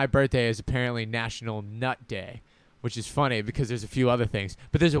 On my birthday is apparently National Nut Day, which is funny because there's a few other things.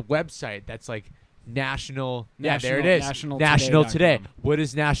 But there's a website that's like National. Yeah, there it is. nationaltoday.com. Today. What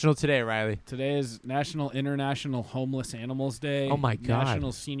is National Today, Riley? Today is National International Homeless Animals Day. Oh my God.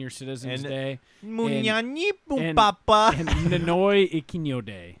 National Senior Citizens And- Day. Munyani and- papa. And Nanoi Ikinyo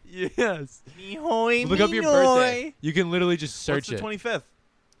Day. Yes. Nihoy Look up your birthday. You can literally just search What's the it. 25th?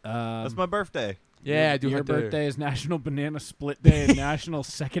 That's my birthday. Yeah, do Your Hunter. birthday is National Banana Split Day and National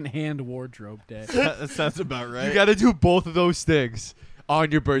Secondhand Wardrobe Day. That sounds about right. You got to do both of those things on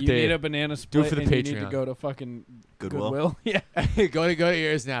your You birthday. need a banana split for the and you need to Patreon. go to fucking Goodwill. Yeah. go to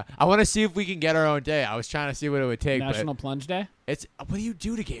yours now. I want to see if we can get our own day. I was trying to see what it would take, National Plunge Day. but it's what do you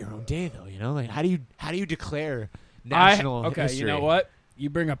do to get your own day though? You know, like how do you declare national Okay, history? you know what? You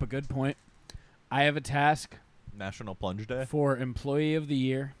bring up a good point. I have a task National Plunge Day. for Employee of the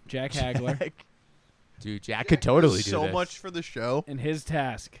Year, Jack Hagler, Dude, Jack could totally do so this. much for the show. and his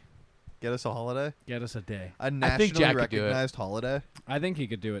task, Get us a holiday. get us a day. A I think nationally Jack could do it. recognized holiday. I think he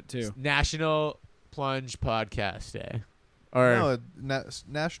could do it too. National Plunge Podcast Day, or No,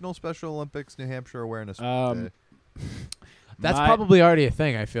 National Special Olympics New Hampshire Awareness Um, Day. that's My- probably already a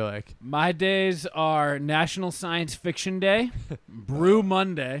thing. I feel like. My days are National Science Fiction Day, Brew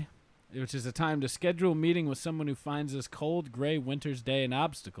Monday, which is a time to schedule a meeting with someone who finds this cold, gray winter's day an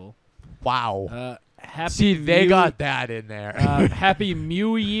obstacle. Wow. Happy See, they Mew- got that in there. Happy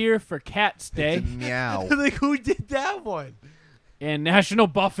Mew Year for Cats Day Meow. like who did that one? and National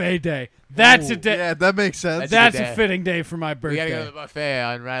Buffet Day. That's a day. Yeah, that makes sense. That's That's a a day. fitting day for my We gotta go birthday. to the buffet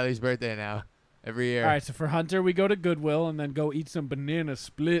on Riley's birthday now. Every year. All right, so for Hunter, we go to Goodwill and then go eat some banana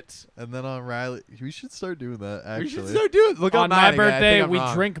splits. And then on Riley, we should start doing that. We Actually, should start doing. Look On up my mine again. I think birthday, I'm we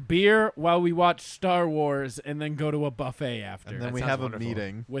wrong. drink beer while we watch Star Wars and then go to a buffet after and then That we sounds have wonderful. a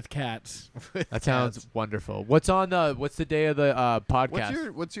meeting. with cats. That sounds wonderful. What's on the? What's the day of the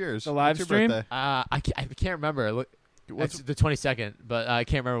podcast? What's yours? The live What's your stream? birthday? I can't remember. Look, What's it's the 22nd, but I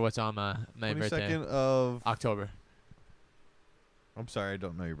can't remember what's on my birthday. 22nd of? October. I'm sorry, I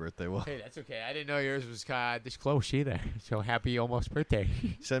don't know your birthday well. Hey, that's okay. I didn't know yours was kind of this close either. So happy almost birthday.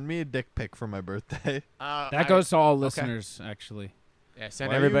 Send me a dick pic for my birthday. That goes to all listeners, actually. Yeah, send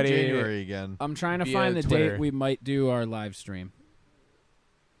Why are you in everybody. January again. I'm trying to Via find the Twitter. date we might do our live stream.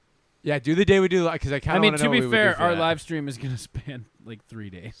 Yeah, do the day we do because I kind I of mean, want to know be what we would fair, do for our that. live stream is going to span like 3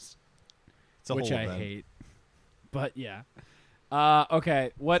 days, It's a which whole I event. hate. But yeah.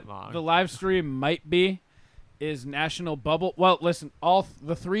 Okay, what It's long. the live stream might be is National Bubble. Well, listen, all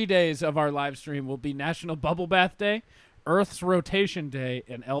the 3 days of our live stream will be National Bubble Bath Day, Earth's Rotation Day,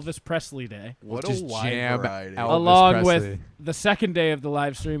 and Elvis Presley Day. What Just a wide jam variety. Elvis Along Presley. with the second day of the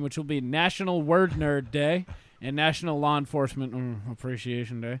live stream, which will be National Word Nerd Day and National Law Enforcement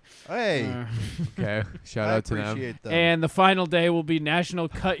Appreciation Day. Hey, Uh, Okay, shout I out to them. appreciate them. and the final day will be National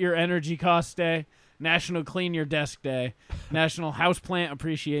Cut Your Energy Cost Day, National Clean Your Desk Day, National Houseplant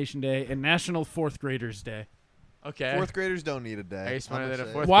Appreciation Day, and National Fourth Graders Day. Okay. Fourth graders don't need a day. Are you smarter I'm than a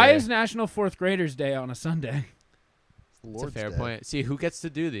upset. fourth Why grader? is National Fourth Graders Day on a Sunday? It's It's a Lord's fair Day. point. See, who gets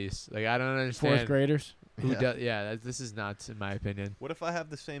to do these? Like, I don't understand. Fourth graders. Who Yeah. does? Yeah, this is nuts in my opinion. What if I have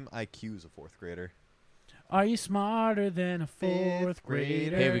the same IQ as a fourth grader? Are you smarter than a fourth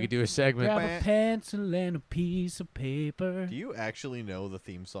grader? Hey, we could do a segment. Grab a pencil and a piece of paper. Do you actually know the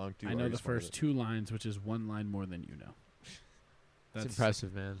theme song to I Are know You the Smarter first 2 lines, which is 1 line more than you know. That's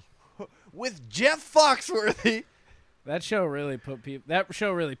impressive, man. Than- With Jeff Foxworthy. That show really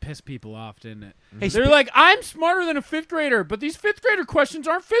pissed people off, didn't it? Hey, They're like, I'm smarter than a 5th grader, but these 5th grader questions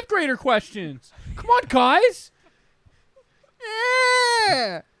aren't 5th grader questions. Come on, guys.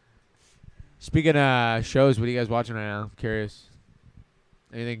 Yeah. Speaking of shows, what are you guys watching right now? I'm curious.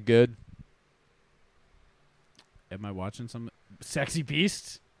 Anything good? Am I watching some Sexy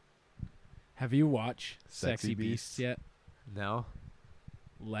Beasts? Have you watched Sexy Sexy Beasts yet? No.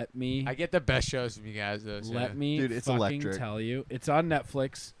 Let me I get the best shows from you guys, though. So let me Dude, it's fucking electric. tell you. It's on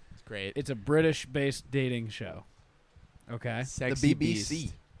Netflix. It's great. It's a British-based dating show. Okay. Sexy BBC.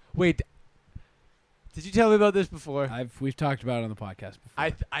 Beast. Wait. Did you tell me about this before? We've talked about it on the podcast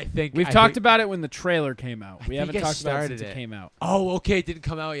before. I think We've talked about it when the trailer came out. We think haven't I talked about it started since it it. came out. Oh, okay. It didn't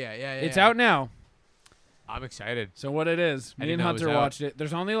come out yet. Yeah, It's out now. I'm excited. So what it is, I me didn't and know it was Hunter out. watched it.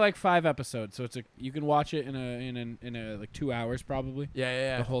 There's only like 5 episodes, so you can watch it in a like 2 hours probably.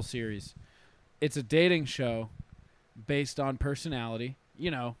 Yeah. The whole series. It's a dating show based on personality. You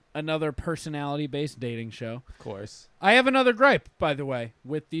know, another personality-based dating show. Of course. I have another gripe, by the way,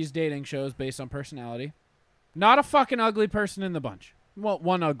 with these dating shows based on personality. Not a fucking ugly person in the bunch. Well,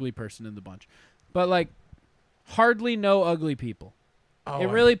 one ugly person in the bunch. But, like, hardly no ugly people. Oh, It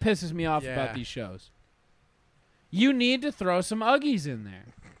really pisses me off yeah. about these shows. You need to throw some Uggies in there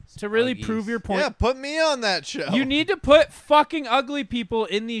to really Uggies. prove your point. Yeah, put me on that show. You need to put fucking ugly people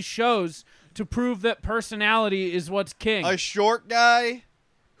in these shows to prove that personality is what's king. a short guy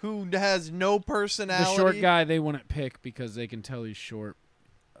who has no The personality. short guy they wouldn't pick because they can tell he's short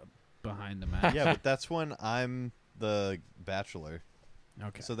behind the mask. Yeah, but that's when I'm the bachelor,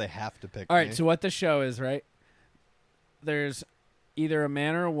 Okay. so they have to pick All right, me. so what the show is, right? There's either a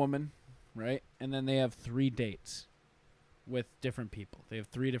man or a woman, right? And then they have 3 dates with different people. They have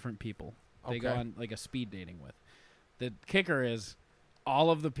 3 different people they go Okay. on like a speed dating with. The kicker is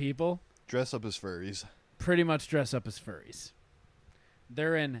all of the people Dress up as furries. pretty much dress up as furries.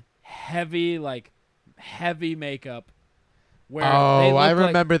 They're in heavy makeup. Where they Oh, look I like-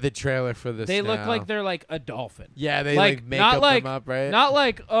 remember the trailer for this. They look now. like they're like a dolphin. Yeah, they like, make not up like- them up, right? Not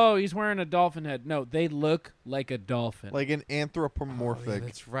like, oh, he's wearing a dolphin head. No, they look like a dolphin. Like an Oh, yeah, anthropomorphic.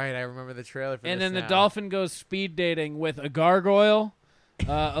 that's right. I remember the trailer for and this then the now. dolphin goes speed dating with a gargoyle,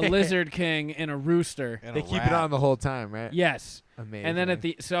 a lizard king, and a rooster. and They a keep it rat. on the whole time, right? Yes. Amazing. And then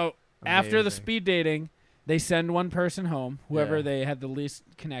after the Amazing. speed dating, they send one person home, whoever Yeah. they had the least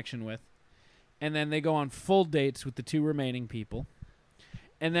connection with, and then they go on full dates with the 2 remaining people.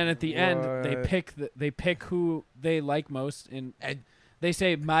 And then at the end, they pick who they like most, and they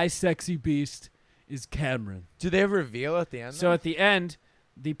say my sexy beast is Cameron. do they ever reveal at the end? So though? at the end,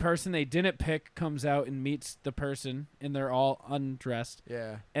 the person they didn't pick comes out and meets the person, and they're all undressed.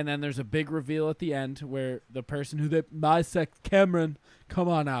 yeah. And then there's a big reveal at the end where the person who Cameron, come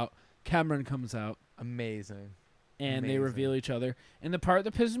on out. Cameron comes out, Amazing. and they Amazing. reveal each other. And the part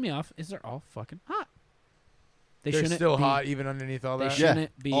that pisses me off is they're all fucking hot. They're They're still be, hot even underneath all They that. Yeah,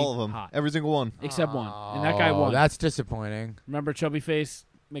 shouldn't be all of them. hot. Every single one. Except one. And that guy Oh, won. That's disappointing. Remember chubby face,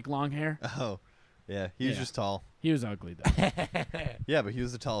 make long hair? Oh, yeah. He was Yeah. just tall. He was ugly though. Yeah, but he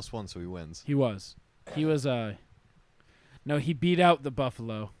was the tallest one, so he wins. He was. No, he beat out the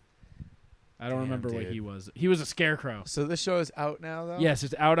buffalo. I don't Damn, remember what dude. he was. He was a scarecrow. So this show is out now, though. Yes,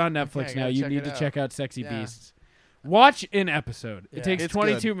 it's out on Netflix Okay, now. gotta You check need it to out. check out Sexy Yeah. Beasts. Watch an episode. Yeah. It takes It's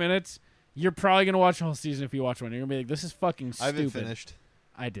 22 minutes. You're probably going to watch the whole season if you watch one. You're going to be like, this is fucking I stupid. haven't finished.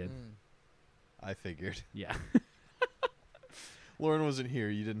 I did. Mm. I figured. Yeah. Lauren wasn't here.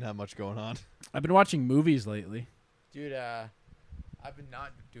 You didn't have much going on. I've been watching movies lately. Dude, I've been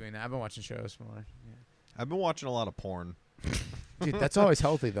not doing that. I've been watching shows more. I've been watching a lot of porn. Dude, that's always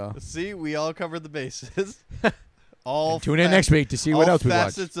healthy, though. See, we all covered the bases. all Tune in next week to see what all else we watch.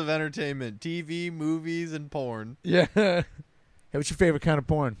 facets of entertainment: TV, movies, and porn. Yeah. Hey, what's your favorite kind of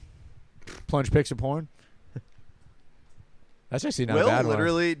porn? Plunge pics of porn? That's actually not a Will bad one.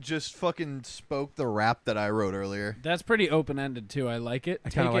 literally just fucking spoke the rap that I wrote earlier. That's pretty open-ended, too. I like it. I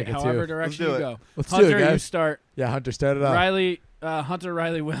Take kinda it like it, however too. direction Let's you do it. go. Let's Hunter, do it, you guys. start. Yeah, Hunter, start it off. Hunter,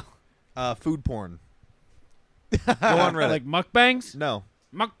 Riley, Will. Food porn. Go on Reddit. Like mukbangs? No,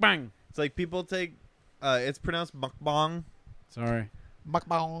 Mukbang. it's like people take. It's pronounced mukbang, Sorry.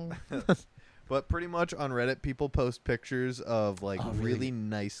 Mukbang. but pretty much on Reddit, people post pictures of like Oh, really really?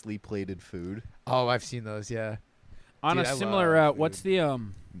 nicely plated food. Oh, I've seen those, yeah. On Dude, a I similar love route, food. what's the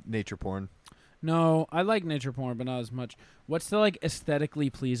Nature porn. No, I like nature porn, but not as much. What's the like aesthetically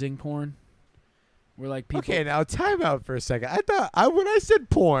pleasing porn? Where like people Okay, now time out for a second. I thought when I said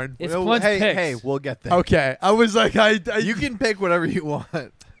porn. it's Well, Plunge hey, Pics. hey, we'll get there. Okay, I was like, You can pick whatever you want. I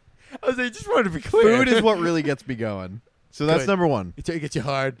was like, just wanted to be clear. Food is what really gets me going. So that's Good. number one. It gets you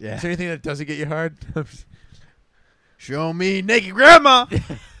hard. Yeah. Is there anything that doesn't get you hard? Show me naked grandma.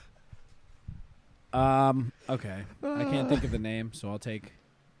 Okay. I can't think of the name, so I'll take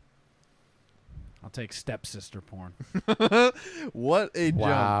stepsister porn What a jump.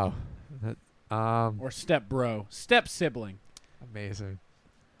 wow. or step bro, step sibling. Amazing.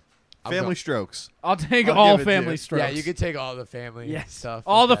 Family strokes. I'll take I'll all give it to you. family strokes. Yeah, you could take all the family Yes. stuff.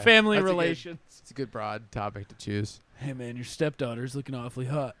 all the Okay. family That's a good- relations. It's a good broad topic to choose. Hey man, your stepdaughter's looking awfully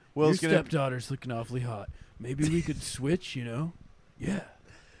hot. Will's your gonna- stepdaughter's looking awfully hot. Maybe we could switch, you know? Yeah.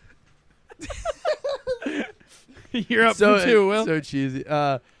 You're up for two, Will. So cheesy.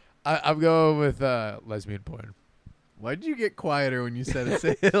 I'm going with lesbian porn. Why did you get quieter when you said it?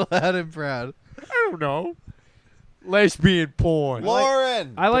 Say it loud and proud. I don't know. Lesbian porn.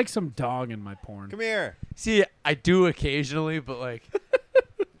 Lauren, I like some dog in my porn. come here. See, I do occasionally, but like,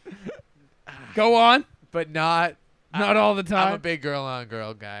 Go on. but not Not all the time. I'm a big girl on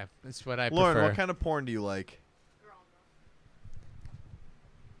girl guy. That's what I Lauren, prefer. what kind of porn do you like?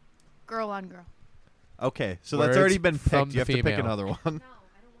 Girl on girl. Okay, so Words that's already been from picked. the You have to pick female. another one. No,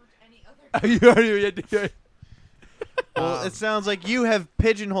 I don't watch any other. you already Well, it sounds like you have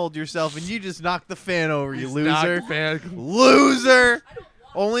pigeonholed yourself and you just knocked the fan over, you Not loser. a fan. Loser!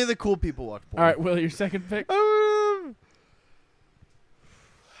 Only the cool people watch porn. All right, Will, your second pick.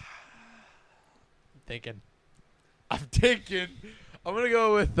 Thinking. I'm thinking. I'm gonna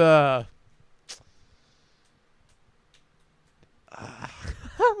go with I'm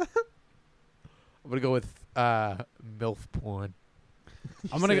gonna go with MILF porn.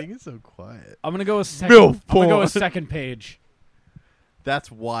 I'm gonna saying it so quiet. I'm gonna go with Milf second. I'm gonna go porn. with second page.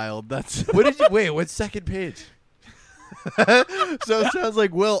 That's wild. That's What did you wait? What's second page? so it sounds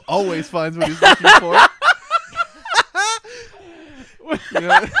like Will always finds what he's looking for. You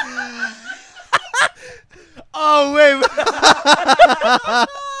know? Oh wait.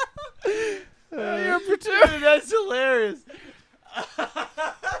 You're Dude, that's hilarious.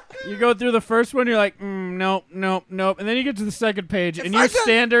 You go through the first one, you're like, nope, nope, nope, and then you get to the second page, and I your got-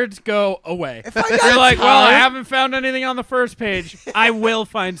 standards go away. If I got You're like, well, I time- haven't found anything on the first page. I will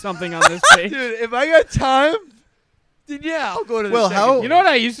find something on this page. Dude, if I got time, then yeah, I'll go to the Well, second how- page. You know what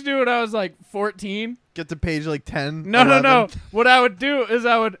I used to do when I was like 14? Get to page like 10. No, 11. no. What I would do is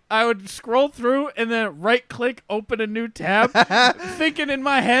I would scroll through and then right click, open a new tab, thinking in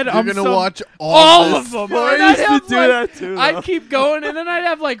my head You're I'm going to some- watch all all of them. I And I'd used to have, do like- that too, though. I'd keep going, and then I'd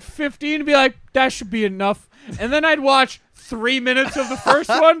have like 15 and be like, that should be enough. And then I'd watch 3 minutes of the first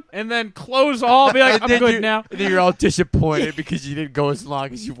one, and then close all, be like, I'm good now. And then you're all disappointed because you didn't go as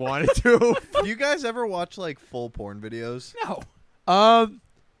long as you wanted to. Do you guys ever watch like full porn videos? No.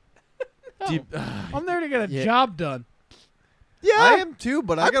 Deep, I'm there to get a Yeah. job done. yeah, I am too,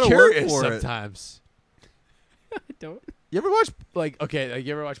 but I I'm got to work curious for it. sometimes. I don't. You ever watch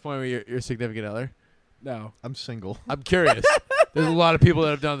you ever watch porn with your significant other? No. I'm single. I'm curious. There's a lot of people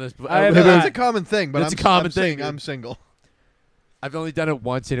that have done this. But I have It's not. a common thing, but It's I'm, a common I'm saying thing, I'm dude. single. I've only done it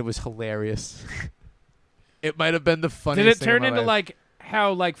once and it was hilarious. It might have been the Did funniest it thing of turn my into life. like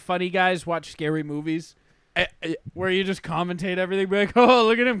how like funny guys watch scary movies? Where you just commentate everything, be like, "Oh,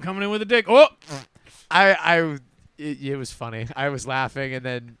 look at him coming in with a dick." Oh, it was funny. I was laughing and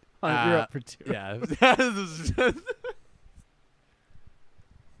then you're up for two. yeah.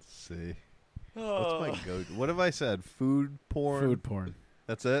 Let's see. Oh. What's my go? What have I said? Food porn. Food porn.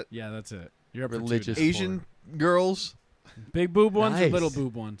 That's it. Yeah, that's it. You're up Religious. for two. Asian girls, Big boob ones or Nice. little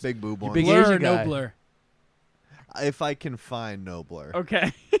boob ones? big boob ones. big blur Asian or no guy. blur? If I can find no blur.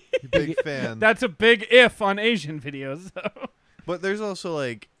 Okay, Big fan. that's a big if on Asian videos. So. But there's also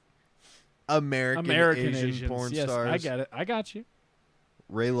like American Asian Asians. porn Yes, stars. I get it. I got you.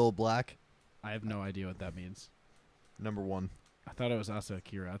 Ray Lil Black, I have no idea what that means. #1. I thought it was Asa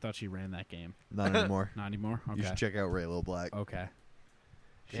Akira. I thought she ran that game. Not anymore. Not anymore. Okay. You should check out Ray Lil Black. Okay.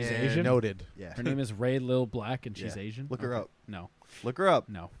 She's And Asian. Noted. Yeah. Her name is Ray Lil Black, and she's Yeah. Asian. Look her Okay. up. No, Look her up.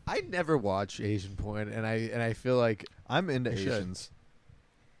 no. I never watch Asian porn, and I feel like I'm into You should. Asians.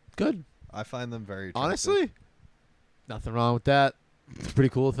 good. I find them very attractive. Honestly, nothing wrong with that. It's a pretty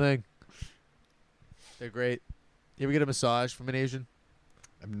cool thing. They're great. You ever get a massage from an Asian?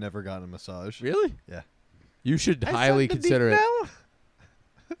 I've never gotten a massage. Really? Yeah. You should highly consider it.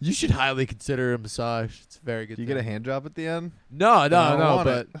 You should highly consider a massage. It's a very good. Do you get a thing. hand job at the end? No, Then I no, don't no. want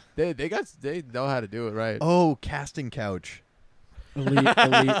But it. they know how to do it right. Oh, casting couch. Elite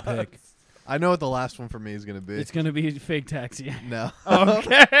pick. I know what the last one for me is gonna be. It's gonna be fake taxi. No.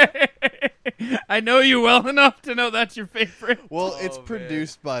 Okay. I know you well enough to know that's your favorite. Well, it's man.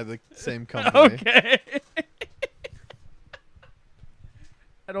 produced by the same company. Okay.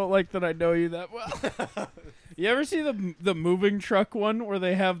 I don't like that I know you that well. You ever see the moving truck one where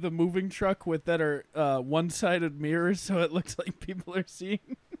they have the moving truck with that are one-sided mirrors so it looks like people are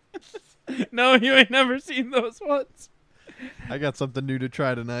seeing? No, you ain't never seen those ones. I got something new to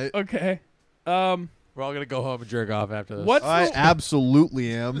try tonight. Okay. We're all gonna go home and jerk off after this. What's I the,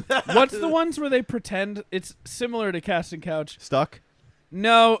 absolutely am. what's the ones where they pretend it's similar to Casting Couch? Stuck?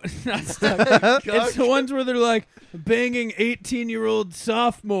 No, not stuck. It's the ones where they're like banging 18-year-old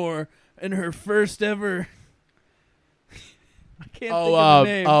sophomore in her first ever. I can't think of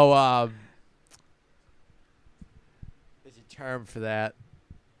the name. There's a term for that.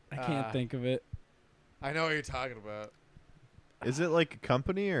 I can't think of it. I know what you're talking about. Is it like a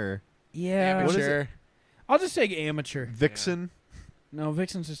company or Yeah. What is it? Amateur. I'll just say amateur. Vixen? No,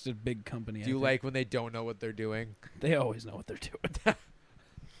 Vixen's just a big company. I Do you think. like when they don't know what they're doing? They always know what they're doing.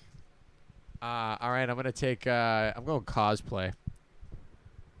 All right, I'm gonna take. I'm going cosplay.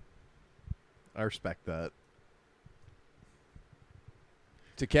 I respect that.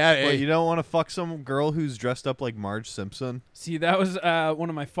 To cat. Wait, you don't want to fuck some girl who's dressed up like Marge Simpson? See, that was one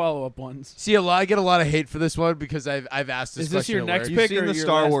of my follow-up ones. See I get a lot of hate for this one because I've asked this Is this question your at next work. You've pick seen or the your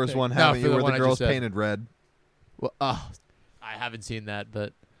Star last Wars pick? one, No, haven't for you? the Where one the I girl's just said. painted red. Well, I haven't seen that,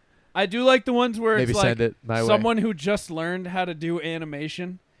 but I do like the ones where maybe it's like send it my way. someone who just learned how to do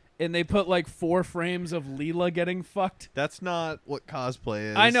animation, and they put like 4 frames of Leela getting fucked. That's not what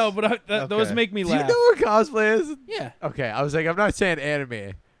cosplay is. I know, but those Okay. make me Do you laugh. know what cosplay is? Yeah. Okay, I was like, I'm not saying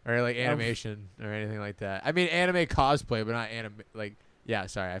anime or like animation or anything like that. I mean anime cosplay, but not anime. Like, yeah,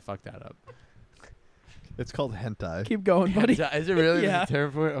 sorry, I fucked that up. It's called hentai. Keep going, buddy. Is it really Yeah. the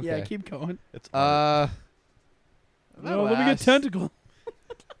term for it? Okay. Yeah, keep going. It's art. No, let me get tentacle.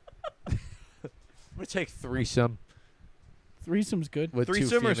 I'm gonna take threesome Threesome's good. with two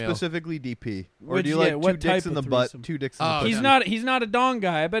threesome or female. specifically DP? Or Which- do you yeah, like what two dicks type in the of butt, threesome? 2 dicks in Oh, the He's pussy? not a dong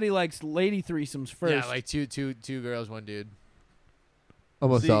guy. I bet he likes lady threesomes first. Yeah, like two girls, one dude.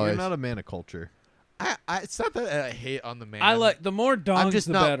 Almost See, always. you're not a man of culture. It's not that I hate on the man. I like the more dongs just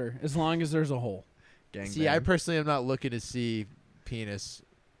the not- better, as long as there's a hole. Gang See, I personally am not looking to see penis.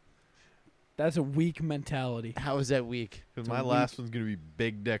 That's a weak mentality. How is that weak? Because It's my a last one's going to be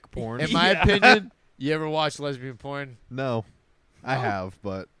big dick porn. In my Yeah. opinion, you ever watch lesbian porn? No. I Oh. have,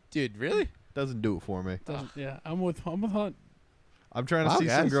 but Dude, really? doesn't do it for me. Doesn't- yeah, I'm with Hunt. I'm trying to Wow, see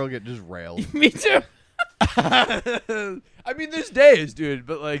some guys. girl get just railed. Me too. I mean, there's days, dude,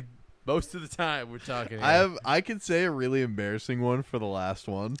 but like most of the time we're talking. I could say a really embarrassing one for the last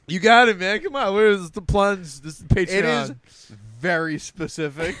one. You got it, man. Come on. Where's the plunge? This is Patreon. It is very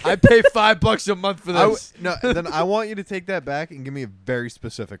specific. I pay $5 a month for this. No, then I want you to take that back and give me a very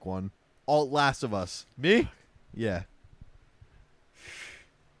specific one. All Last of Us. Me? Yeah.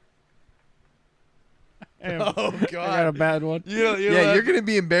 Damn, Oh I got a God. bad one. You're going to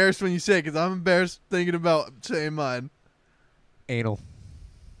be embarrassed when you say it because I'm embarrassed thinking about saying mine. Anal.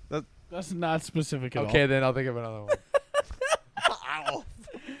 That's not specific at Okay, all. then I'll think of another one.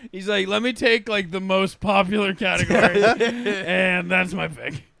 He's like, let me take like the most popular category, and that's my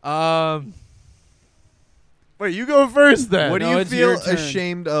pick. Wait, you go first then. What do No, you it's feel your turn.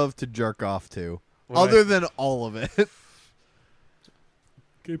 ashamed of to jerk off to? What do Other than all of it.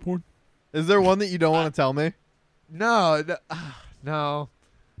 Gay porn. Is there one that you don't want to tell me? No.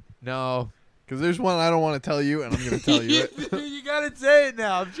 Because there's one I don't want to tell you, and I'm going to tell you it. You gotta say it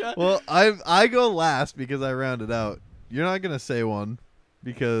now. I'm trying. Well, I go last because I rounded out. You're not going to say one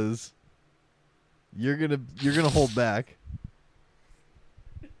because you're gonna hold back.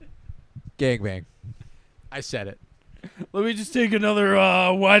 Gangbang. I said it. Let me just take another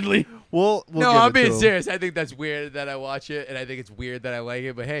widely. We'll No, give I'm it to being him. serious. I think that's weird that I watch it, and I think it's weird that I like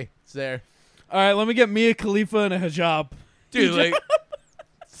it. But hey, it's there, All right, let me get Mia Khalifa in a hijab. dude. Like,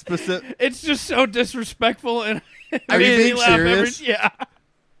 Specific. It's just so disrespectful, and Are you makes me being laugh every- serious? yeah.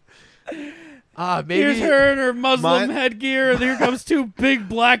 maybe Here's her in her Muslim Mine- headgear, and here comes 2 big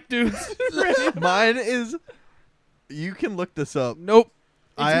black dudes. Mine is. You can look this up. Nope.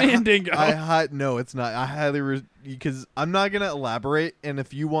 It's Mandingo. No, it's not. I highly because I'm not gonna elaborate, and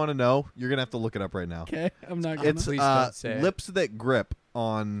if you want to know, you're gonna have to look it up right now. Okay, I'm not gonna. It's Please don't say it. Lips That Grip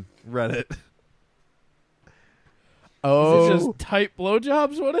on Reddit. Is oh, it just tight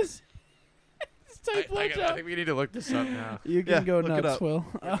blowjobs? What is it's tight I blowjobs. think we need to look this up now. You can Yeah, go look it nuts, up. Will.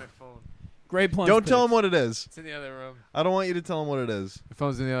 Where's my phone? Great plunge. Don't tell picks. him what it is. It's in the other room. I don't want you to tell him what it is. The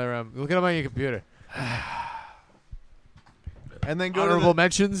phone's in the other room. Look it up on your computer. And then go Honorable to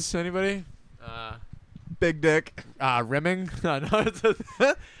mentions. Anybody? the big dick. Rimming. No, it's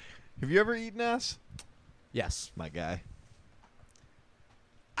Have you ever eaten ass? yes. My guy.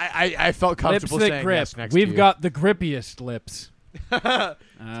 I felt comfortable Lips that saying grip. yes next We've to you. got the grippiest lips. 10 out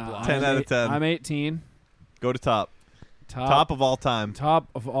of 10. I'm 18. Go to top. Top Top of all time. top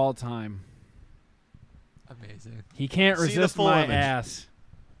of all time. amazing. He can't See the resist full my image. ass.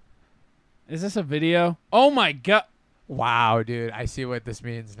 Is this a video? Oh my god! Wow, dude, I see what this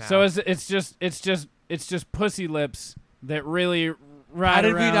means now. So it's just pussy lips that really ride how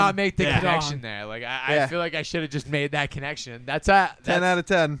did we around not make the dong. connection there? Like I Yeah. feel like I should have just made that connection. That's a 10 out of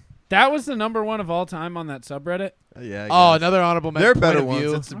 10. That was the number 1 of all time on that subreddit. Yeah. Oh, I guess. another honorable mention. They're Point better of ones.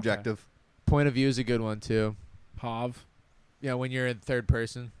 view. It's subjective. Point of view is a good one too. Pav. Yeah, when you're in third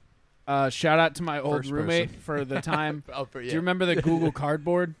person. Shout out to my old First roommate person. for the time. Oh, for, Do you remember the Google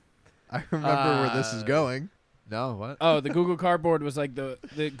Cardboard? I remember where this is going. No, what? Oh, the Google Cardboard was like the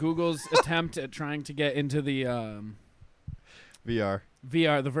Google's attempt at trying to get into the VR.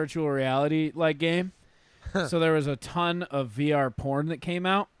 VR, the virtual reality like game. So there was a ton of VR porn that came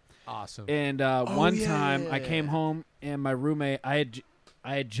out, Awesome. and one time I came home and my roommate, I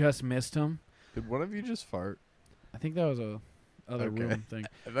had just missed him. Did one of you just fart? I think that was a other Okay. room thing.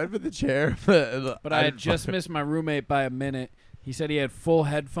 It might have been the chair, but But I had just missed my roommate by a minute. He said he had full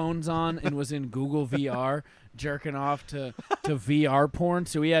headphones on and was in Google VR jerking off to VR porn,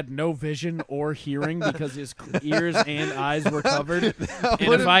 so he had no vision or hearing because his ears and eyes were covered. And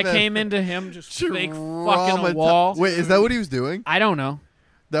if I came into him just fake fucking a wall, Wait, is that what he was doing? I don't know.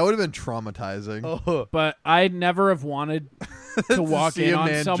 That would have been traumatizing. Oh, But I'd never have wanted to walk see in a on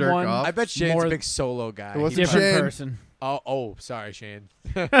man jerk someone. off. I bet Shane's more a big solo guy. It wasn't He- Different Shane. person. Oh, sorry, Shane.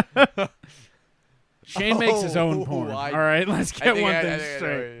 Shane makes his own porn. I- All right, let's I get think one I thing know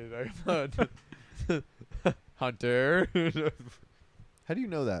straight. what you're talking about. Hunter. How do you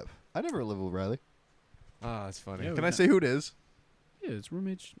know that? I never live with Riley. Oh, that's funny. Yeah, Can I say who it is? Yeah, it's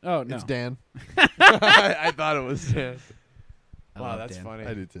roommates. Oh no, It's Dan. I thought it was Dan. I Wow, love that's Dan. funny.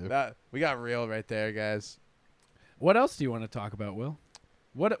 I do too. We got real right there, guys. What else do you want to talk about, Will?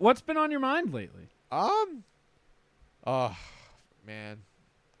 What's been on your mind lately? Oh, man.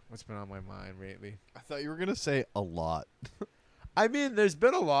 What's been on my mind lately? I thought you were gonna say a lot. I mean, there's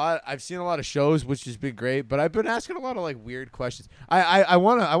been a lot. I've seen a lot of shows, which has been great, but I've been asking a lot of like weird questions. I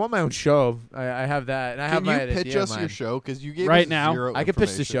want my own show. I have that, and I have Can my you pitch idea us in your mind. show? Because you gave Right us now? zero I can pitch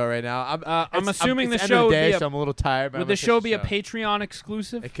the information. show right now. I'm assuming the it's show end of would the day, be a- so I'm a little tired. But Would I'm the gonna show pitch be the a Patreon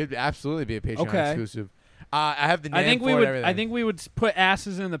exclusive? It could absolutely be a Patreon Okay. exclusive. I have the name I think for we it, would. everything. I think we would put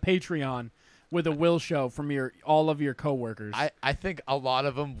asses in the Patreon with a Will show from all of your coworkers. I think a lot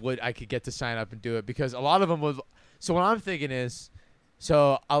of them I could get to sign up and do it because a lot of them would. So what I'm thinking is,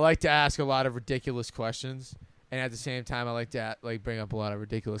 so I like to ask a lot of ridiculous questions, and at the same time I like to bring up a lot of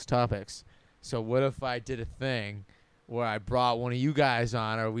ridiculous topics. So what if I did a thing where I brought one of you guys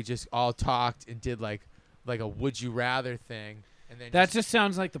on, or we just all talked and did like a would you rather thing, and then that just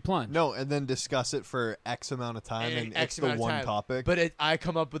sounds like the plunge. No, and then discuss it for X amount of time, and X it's the amount of one time. topic. But I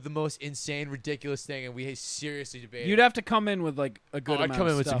come up with the most insane, ridiculous thing, and we seriously debate. You'd have to come in with like a good I'd amount come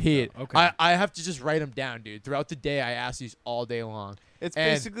of in with some stuff, heat. though. Okay. I have to just write them down, dude. Throughout the day, I ask these all day long. It's and-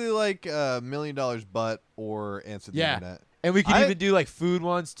 basically like $1 Million Butt or Answer the Yeah. Internet. And we could I- even do like food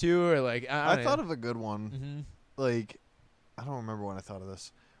ones too, or like I thought of a good one. Mm-hmm. Like, I don't remember when I thought of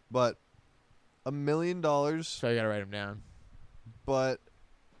this, but $1 million, So I gotta write them down. but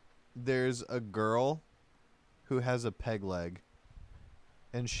there's a girl who has a peg leg,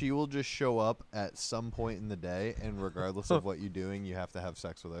 and she will just show up at some point in the day, and regardless of what you're doing, you have to have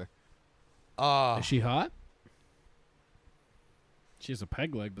sex with her. Is she hot? She has a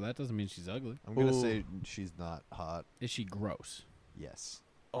peg leg, but that doesn't mean she's ugly. I'm gonna Ooh. say she's not hot. Is she gross? Yes,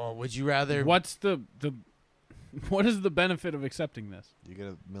 Oh, would you rather? What's the what is the benefit of accepting this? you get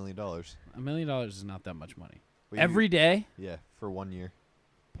 $1 million. $1 million is not that much money. But you- Every day? yeah, for 1 year.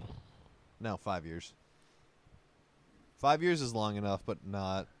 No, 5 years. 5 years is long enough, but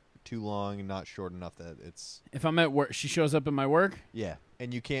not too long and not short enough that it's If I'm at work, she shows up at my work. yeah.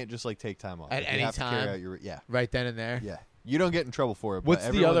 And you can't just like take time off. At You any have to carry time? out your right then and there. yeah. You don't get in trouble for it. What's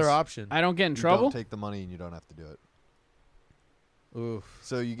but the other everyone's- option? I don't get in you trouble. Don't take the money and you don't have to do it. Oof.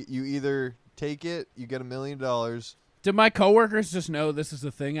 So you either take it, you get $1 million. Do my coworkers just know this is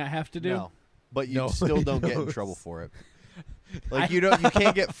the thing I have to do? No, but you No still one don't get in knows. trouble for it. Like you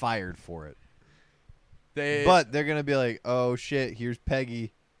can't get fired for it. They. But they're gonna be like, oh shit, here's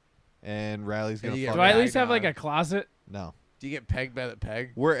Peggy, and Riley's And gonna you fuck get Do I at her. least have like a on. closet? No. do you get pegged by the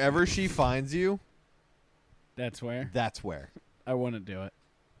peg? Wherever she finds you, That's where that's where. I wouldn't do it.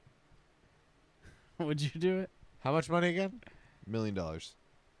 Would you do it? How much money again? $1 million.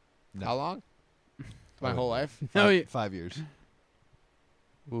 No. How long? My whole life. No, you- 5 years.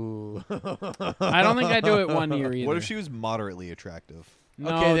 Ooh. I don't think I'd do it 1 year either. What if she was moderately attractive? No,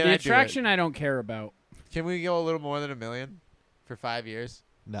 Okay, then the I'd do it. attraction I don't care about. Can we go a little more than $1 million for 5 years?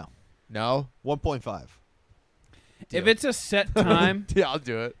 No. No. 1.5. If Deal. it's a set time, Yeah, I'll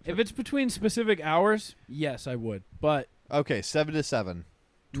do it. if it's between specific hours, yes, I would. But Okay, 7 to 7.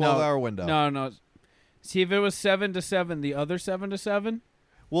 No. 12-hour window. no. See, if it was 7 to 7, the other 7 to 7.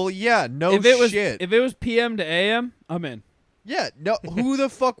 Well, yeah, no if it was shit. if it was PM to AM, I'm in. Yeah, no. Who the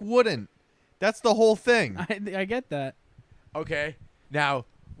fuck wouldn't? That's the whole thing. I get that. Okay. Now,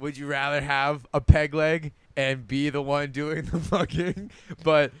 would you rather have a peg leg and be the one doing the fucking,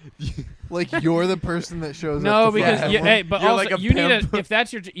 but Like you're the person that shows No, up. To because fuck Yeah. hey, but You're also like a you need pimp. if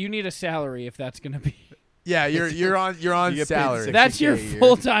that's your you need a salary if that's gonna be. Yeah, you're on You get paid salary. $60K That's your a year.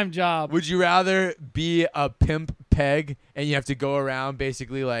 full-time job. Would you rather be a pimp peg and you have to go around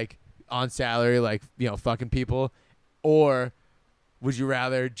basically like on salary, like, you know, fucking people, or would you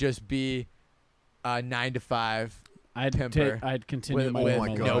rather just be a 9 to 5? Pimper I'd continue with- my Oh with my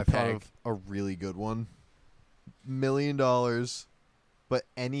normal god, no I thought peg. of a really good one. $1 million, but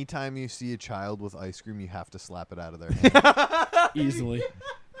anytime you see a child with ice cream, you have to slap it out of their hand easily.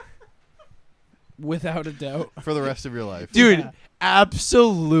 Without a doubt. for the rest of your life. Dude, Yeah.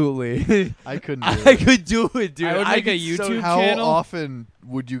 absolutely. I couldn't do I it. could do it, dude. I would make a could so- YouTube How channel? often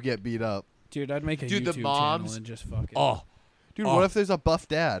would you get beat up? Dude, I'd make a Dude, the YouTube moms- channel and just fuck it. Oh, Dude, Oh. what if there's a buff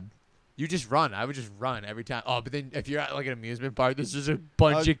dad? you just run. I would just run every time. Oh, but then if you're at like an amusement park, there's just a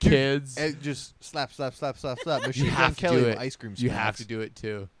bunch of Dude, kids. just slap, slap, slap, slap, slap. You Machine Gun have to Kelly do with it. ice cream You smacks. have to do it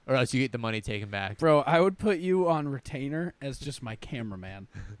too, or else you get the money taken back. Bro, I would put you on retainer as just my cameraman.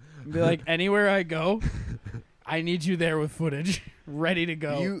 Be like, anywhere I go, I need you there with footage, ready to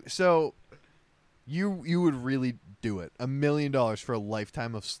go. You would really do it. $1 million for a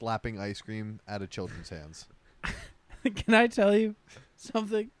lifetime of slapping ice cream out of children's hands. Can I tell you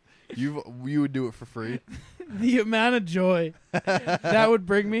something? You would do it for free. The amount of joy that would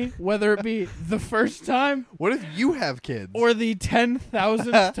bring me, whether it be the first time What if you have kids? or the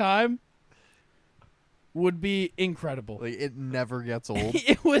 10,000th time, would be incredible. like it never gets old.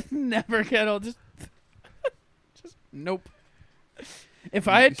 It would never get old. Just nope. If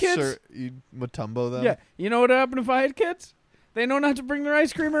I had kids, you Matumbo them. yeah, you know what would happen if I had kids? They know not to bring their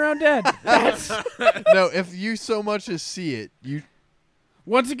ice cream around dad. That's No, if you so much as see it, you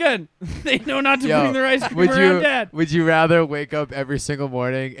once again, they know not to Yo, bring their ice cream Would around you dad. would you rather wake up every single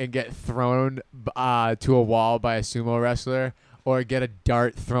morning and get thrown to a wall by a sumo wrestler, or get a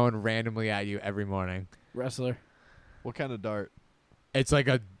dart thrown randomly at you every morning? Wrestler. what kind of dart? It's like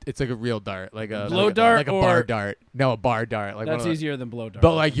a real dart, like a Blow like a- dart like a or- bar dart. No, a bar dart. Like one That's of the- easier than blow dart.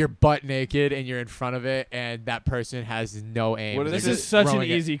 But like you're butt naked and you're in front of it, and that person has no aim. What They're is this just is such an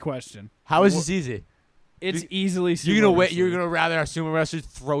throwing it. easy question. How is this easy? It's You- easily. You're gonna sumo wait. You're wrestling. gonna rather a sumo wrestler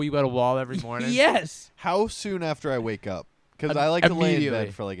throw you at a wall every morning? Yes. How soon after I wake up? Because I like to lay in Immediately.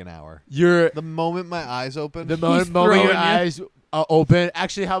 bed for like an hour. You're The moment my eyes open, the He's moment throwing your you. eyes open.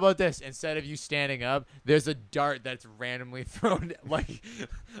 Actually, how about this? Instead of you standing up, there's a dart that's randomly thrown like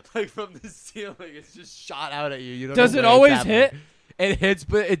from the ceiling. It's just shot out at you. You don't Does know it where it's always happening. hit? It hits,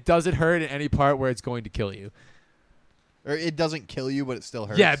 but it doesn't hurt in any part where it's going to kill you. or it doesn't kill you, but it still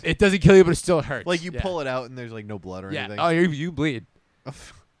hurts. Yeah, it doesn't kill you, but it still hurts. like you Yeah. pull it out and there's like no blood or Yeah. anything. Oh, you bleed.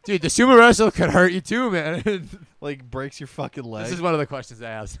 Dude, the sumo wrestler could hurt you too, man. like breaks your fucking leg. This is one of the questions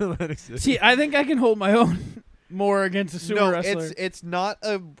I asked. See, I think I can hold my own more against a sumo no, wrestler. it's not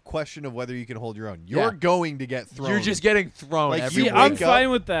a question of whether you can hold your own. You're Yeah. going to get thrown. You're just getting thrown Like, every See, you week I'm wake up- fine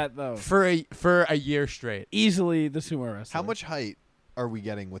with that though. for a year straight. Easily the sumo wrestler. How much height are we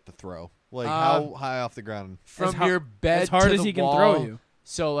getting with the throw? Like Um, how high off the ground? From ho- your bed as hard to as the he can wall, throw you?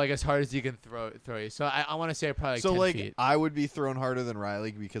 So like as hard as you can throw you. So I want to say probably like So 10 like feet. I would be thrown harder than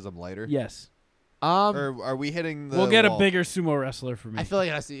Riley because I'm lighter. Yes. Or are we hitting the We'll get wall? a bigger sumo wrestler for me. I feel like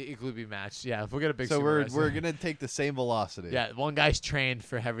it has to equally be matched. Yeah, if we'll get a big. So sumo we're wrestler. gonna take the same velocity. Yeah, one guy's trained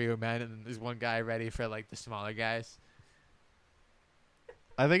for heavier men, and then there's one guy ready for like the smaller guys.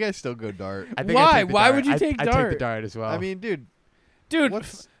 I think I still go dart. I think Why? I'd take the Why dart. would you I'd- take I'd take the dart? dart as well. I mean, dude, Dude,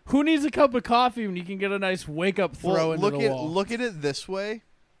 what's who needs a cup of coffee when you can get a nice wake up throw well, into look the at wall? look at it this way.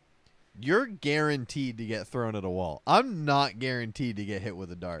 You're guaranteed to get thrown at a wall. I'm not guaranteed to get hit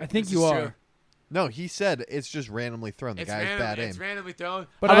with a dart. I think This you is are. true. No, he said it's just randomly thrown. The guy's bad aim. It's randomly thrown.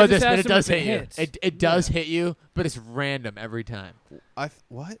 But How I about just this? But asked it him does if it hit you. hits. It does hit you, but it's random every time.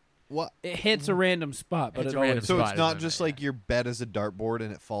 What? What? It hits a random spot, but It's it a random always So spot it's is not what I just meant, like your bed is a dartboard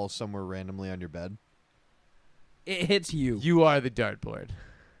and it falls somewhere randomly on your bed. it hits you. You are the dartboard.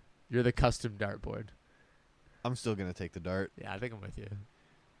 You're the custom dartboard. I'm still gonna take the dart. Yeah, I think I'm with you.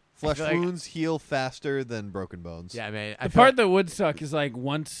 Flesh feel like- wounds heal faster than broken bones. Yeah, man. The part that would suck is like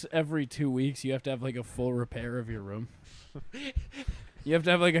once every 2 weeks you have to have like a full repair of your room. You have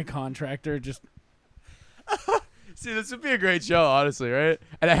to have like a contractor just See, this would be a great show, honestly, right?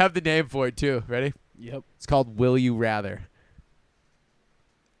 And I have the name for it too. Ready? Yep. It's called Will You Rather.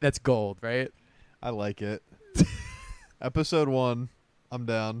 That's gold, right? I like it. Episode 1, I'm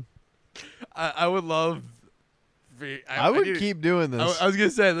down. I would love. I would need- keep doing this. I was gonna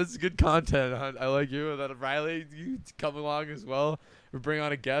say this is good content. I like you, and then Riley, you come along as well. We bring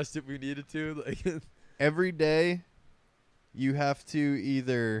on a guest if we needed to. Like, Every day, you have to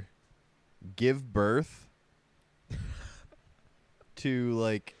either give birth to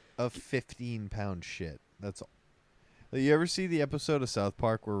like a 15-pound shit. That's all. You ever see the episode of South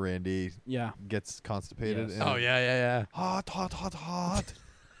Park where Randy Yeah. gets constipated? Yes. and- Oh yeah. Hot, hot, hot, hot.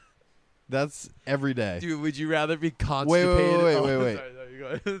 That's every day. Dude, would you rather be wait, constipated? wait. Sorry, you go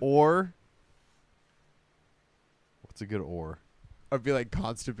ahead. Or what's a good or? Or be like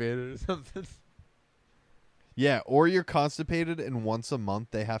constipated or something. Yeah, or you're constipated and once a month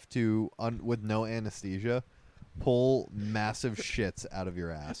they have to, with no anesthesia, pull massive shits out of your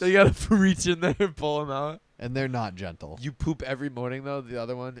ass. So you gotta reach in there and pull them out. And they're not gentle. You poop every morning though. The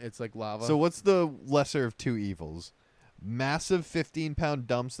other one, it's like lava. So what's the lesser of two evils? Massive 15-pound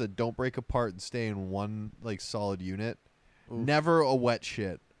dumps that don't break apart and stay in one like solid unit. Oof. Never a wet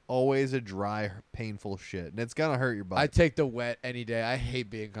shit. Always a dry, painful shit. And it's gonna hurt your butt. I take the wet any day. I hate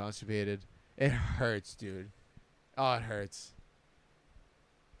being constipated. It hurts, dude. Oh, it hurts.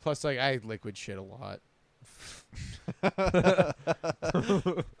 Plus, like, I liquid shit a lot.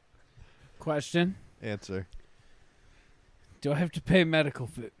 Question: Answer. Do I have to pay medical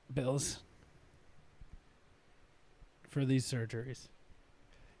bills for these surgeries?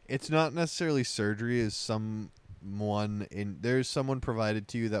 It's not necessarily surgery. Is there's someone provided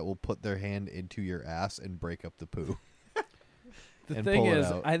to you that will put their hand into your ass and break up the poo. The And thing pull it is,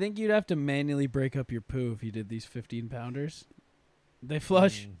 out. I think you'd have to manually break up your poo if you did these 15-pounders. They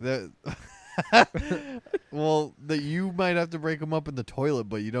flush. You might have to break them up in the toilet,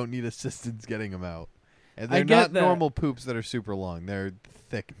 but you don't need assistance getting them out. And I they're get not that. normal poops that are super long. They're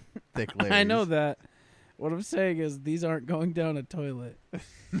thick layers. I know that. What I'm saying is these aren't going down a toilet.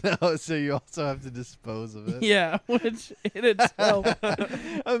 No, so you also have to dispose of it. Yeah, which in itself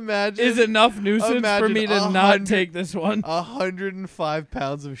Imagine is enough nuisance for imagine me to 100 not take this one. 105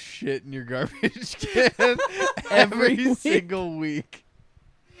 pounds of shit in your garbage can Every every week. single week.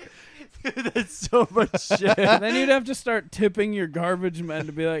 That's so much shit. Then you'd have to start tipping your garbage men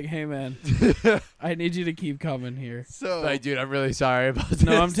to be like, "Hey, man, I need you to keep coming here." So Like, dude, I'm really sorry about this.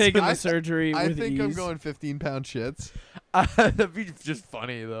 No, I'm taking I- the surgery I with think ease. I'm going 15-pound shits. That'd be just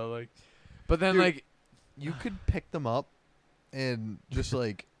funny though. Like, but then Dude. like, You could pick them up and just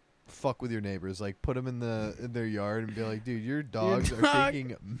like fuck with your neighbors. Like put them in their yard and be like, "Dude, your dogs are dog-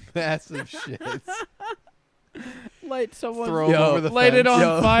 taking massive shits." light someone, Throw them Yo, over the light it fence. on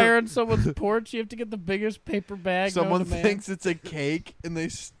Yo. fire on someone's porch. You have to get the biggest paper bag. known Someone to man. thinks it's a cake and they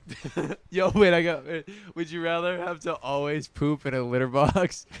yo, wait, would you rather have to always poop in a litter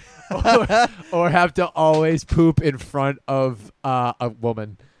box, or have to always poop in front of a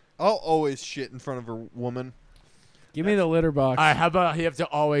woman? I'll always shit in front of a woman. Give me the litter box. All right, how about you have to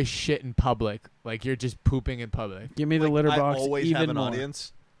always shit in public? Like you're just pooping in public. Give me the litter I box. always even have an more.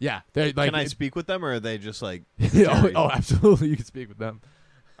 audience. Yeah, they're like. Can I speak with them, or are they just like? oh, absolutely, you can speak with them.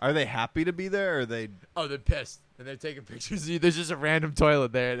 Are they happy to be there, or are they? Oh, they're pissed, and they're taking pictures of you. There's just a random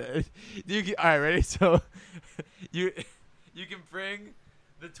toilet there. All right, ready? So, you can bring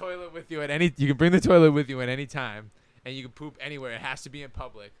the toilet with you at any. You can bring the toilet with you at any time, and you can poop anywhere. It has to be in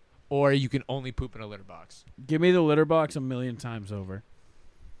public, or you can only poop in a litter box. Give me the litter box 1,000,000 times over.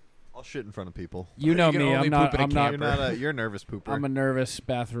 I'll shit in front of people. You You know can me. only I'm not. poop in a I'm not. You're not you're a nervous pooper. I'm a nervous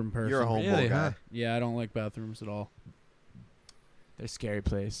bathroom person. You're a homeboy Really, guy. huh? Yeah, I don't like bathrooms at all. They're a scary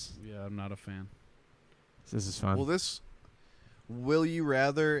place. Yeah, I'm not a fan. This is fun. Well, this Will You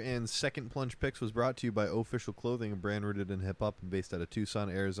Rather and Second Plunge Picks was brought to you by Official Clothing, a brand rooted in hip-hop and based out of Tucson,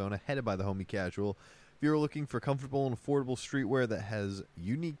 Arizona, headed by the homie Casual. If you're looking for comfortable and affordable streetwear that has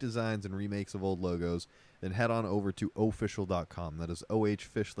unique designs and remakes of old logos, then head on over to official.com. That is OH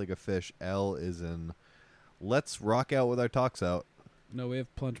fish like a fish. L is in let's rock out with our talks out. No, we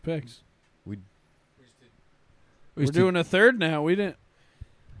have plunge picks. We We're doing a third now. We didn't.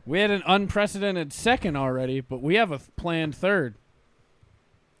 We had an unprecedented second already, but we have a planned third.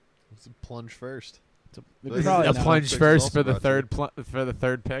 let's plunge first. We This probably is a not. plunge Picks is first also for the brought to third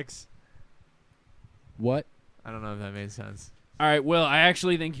third picks. What? I don't know if that made sense. All right, Will. I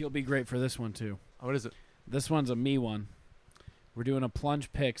actually think you'll be great for this one too. What is it? This one's a me one. We're doing a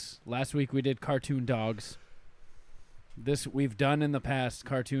plunge picks. Last week we did cartoon dogs. This we've done in the past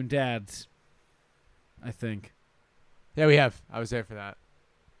cartoon dads. I think. Yeah, we have. I was there for that.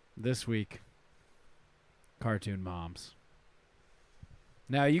 This week, cartoon moms.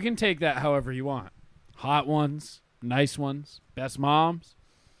 Now you can take that however you want. Hot ones, nice ones, best moms.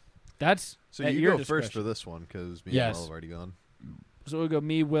 That's So at you your go first discretion. for this one because me Yes. and Will have already gone. So we'll go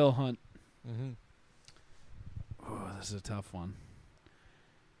me, Will, Hunt. Mm-hmm. Oh, this is a tough one.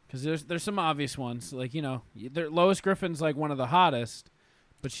 Because there's some obvious ones. Like, Lois Griffin's like one of the hottest,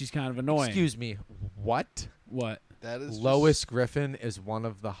 but she's kind of annoying. Excuse me. What? What? That is Lois Griffin is one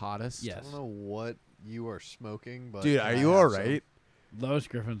of the hottest. Yes. I don't know what you are smoking, but Dude, can are I you have all some? right? Lois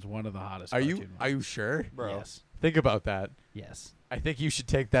Griffin's one of the hottest. Are cartoon you sure? Bro. Yes. Think about that. Yes. I think you should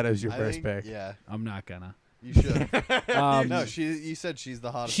take that as your I first think- pick. Yeah, I'm not gonna. you should. Um, No, you said she's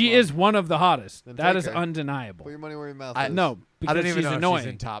the hottest. she mom. is one of the hottest. Then That take is her. undeniable. Put your money where your mouth I- is. No, because I don't even she's know annoying. if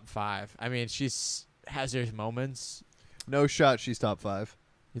she's in top 5. I mean, she's has her moments. No shot. She's top 5.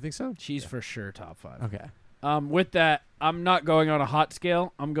 You think so? She's for sure top 5. Okay. With that, I'm not going on a hot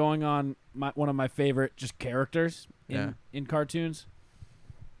scale. I'm going on one of my favorite just characters in cartoons.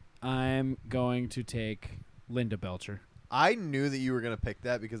 I'm going to take Linda Belcher. I knew that you were gonna pick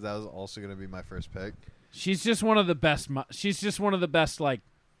that because that was also gonna be my first pick. She's just one of the best. She's just one of the best. Like,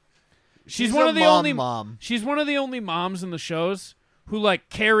 she's a one of the mom only mom. She's one of the only moms in the shows who like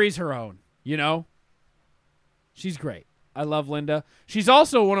carries her own. You know. She's great. I love Linda. She's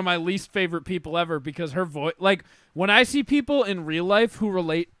also one of my least favorite people ever because her voice. Like when I see people in real life who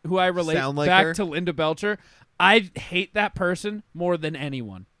I relate Sound like back her? to Linda Belcher, I hate that person more than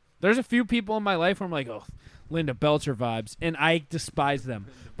anyone. There's a few people in my life where I'm like, oh, Linda Belcher vibes, and I despise them.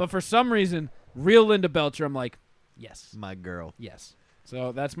 But for some reason, real Linda Belcher, I'm like, yes, My girl. yes.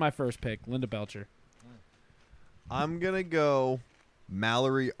 So that's my first pick, Linda Belcher. I'm gonna go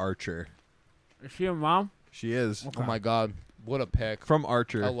Mallory Archer. Is she a mom? She is Oh my God, what a pick! from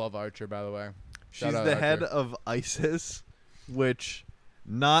Archer. I love Archer, by the way. She's Shout out the Archer. head of ISIS, which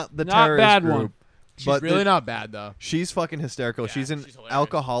not the Not terrorist bad group. one. She's but really the- not bad though. She's fucking hysterical. Yeah, she's an she's hilarious.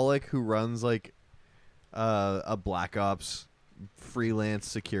 alcoholic who runs like a Black Ops freelance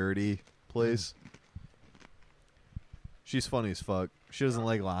security place. She's funny as fuck. She doesn't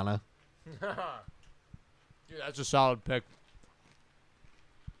like Lana. Dude, that's a solid pick.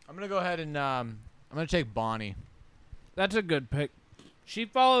 I'm gonna go ahead and I'm gonna take Bonnie. That's a good pick. She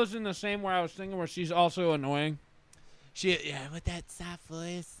follows in the same way I was thinking, where she's also annoying, With that soft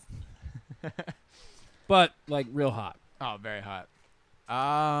voice. but like real hot. Oh, very hot.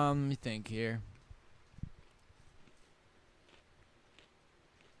 Let me think here.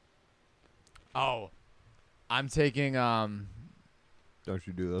 Oh, I'm taking Don't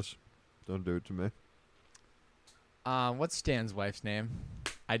you do this. Don't do it to me. what's Stan's wife's name?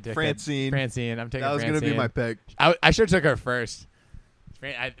 I did Francine. Francine. I'm taking. That was Francine. gonna be my pick. I should have took her first.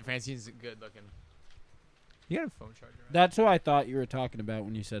 Francine's good looking. You got a phone charger? Right? That's who I thought you were talking about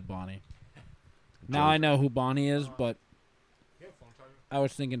when you said Bonnie. Now I know who Bonnie is, but You have a phone charger? I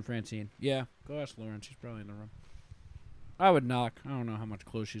was thinking Francine. Yeah, go ask Lauren. She's probably in the room. I would knock. I don't know how much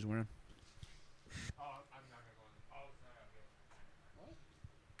clothes she's wearing. Oh, I'm not gonna go in. Oh, it's not out here. What?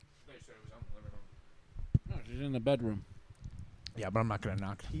 They said it was out in the living room. No, she's in the bedroom. Yeah, but I'm not gonna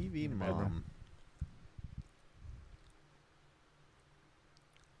knock. TV In the bedroom. mom.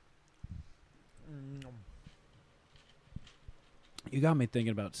 You got me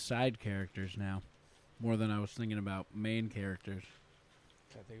thinking about side characters now, more than I was thinking about main characters.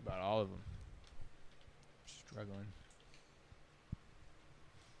 Gotta think about all of them. Struggling.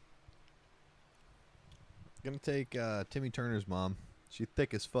 Gonna take Timmy Turner's mom. She's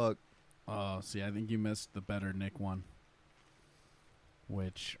thick as fuck. Oh, see, I think you missed the better Nick one,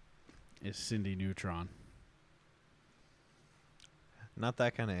 which is Cindy Neutron. Not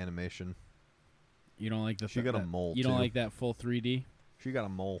that kind of animation. You don't like the She got a mole, You don't too. like that full 3D, She got a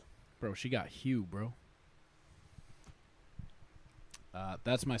mole. bro. She got Hugh, bro.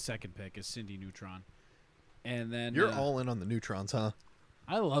 That's my second pick is Cindy Neutron, and then You're all in on the Neutrons, huh?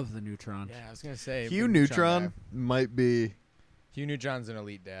 I love the Neutron. Yeah, I was gonna say Hugh big Neutron guy. might be. Hugh Neutron's an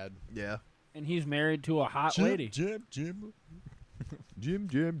elite dad. Yeah. And he's married to a hot lady. Jimbo.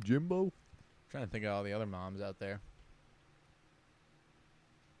 Trying to think of all the other moms out there.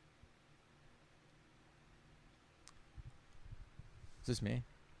 Is this me?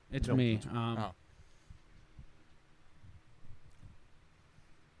 It's Nope. me. Oh.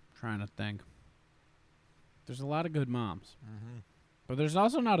 Trying to think. There's a lot of good moms, Mm-hmm. but there's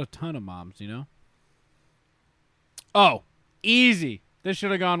also not a ton of moms, you know? Oh, easy. This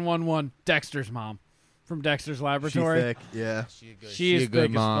should have gone 1-1. Dexter's mom from Dexter's She Laboratory. thick. Yeah. She is thick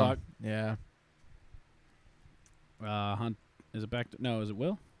as fuck. Yeah. Hunt. Is it back to. No, is it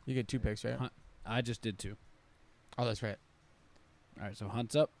Will? You get 2 picks, right? Hunt. I just did 2. Oh, that's right. All right, so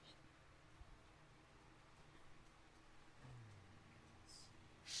Hunt's up.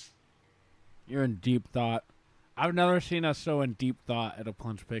 You're in deep thought. I've never seen us so in deep thought at a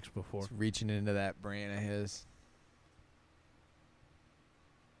Plunge Picks before. It's reaching into that brain of his.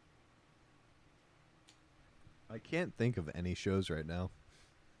 I can't think of any shows right now.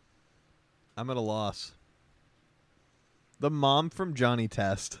 I'm at a loss. The mom from Johnny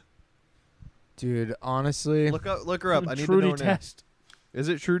Test. Dude, honestly, Look her up. I need to Trudy know her name. Test. Is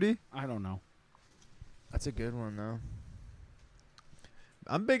it Trudy? I don't know. that's a good one though.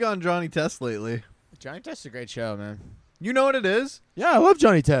 I'm big on Johnny Test lately. Johnny Test's a great show, man. You know what it is? Yeah, I love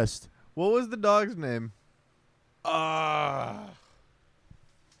Johnny Test. What was the dog's name?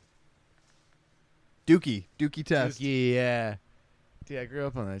 Dookie Test. Dookie, yeah. Dude, I grew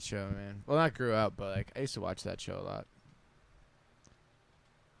up on that show, man. Well, not grew up, but like I used to watch that show a lot.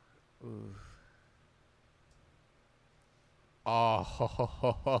 Ooh.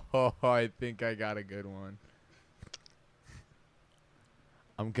 Oh, I think I got a good one.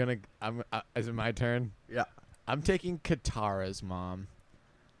 Is it my turn? Yeah. I'm taking Katara's mom.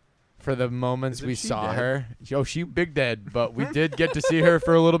 For the moments Isn't we she saw dead? her. Yo, she big dead, but we did get to see her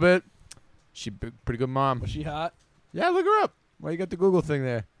for a little bit. She pretty good mom. Was she hot? Yeah, look her up. Why you got the Google thing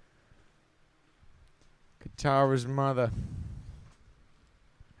there? Katara's mother.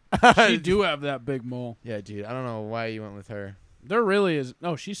 She do have that big mole. Yeah, dude. I don't know why you went with her. There really is.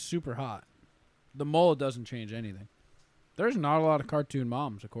 No, she's super hot. The mole doesn't change anything. There's not a lot of cartoon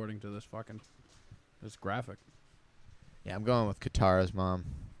moms, according to this graphic. Yeah, I'm going with Katara's mom.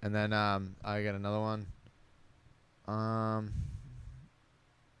 And then I got another one.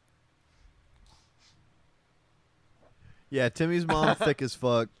 Yeah, Timmy's mom thick as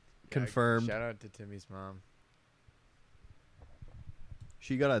fuck. Confirmed. Shout out to Timmy's mom.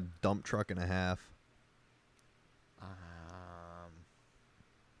 She got a dump truck and a half.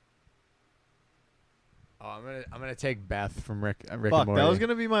 I'm gonna take Beth from Rick and Fuck, Morty. that was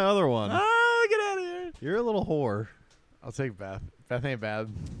gonna be my other one. Get out of here. You're a little whore. I'll take Beth. Beth ain't bad.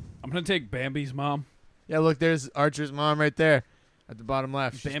 I'm going to take Bambi's mom. Yeah, look, there's Archer's mom right there at the bottom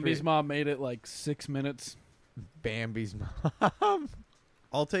left. She's Bambi's pretty- mom made it like 6 minutes. Bambi's mom.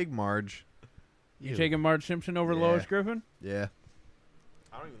 I'll take Marge. You taking Marge Simpson over Yeah. Lois Griffin? Yeah.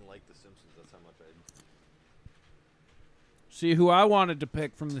 I don't even like The Simpsons. That's how much I. See, who I wanted to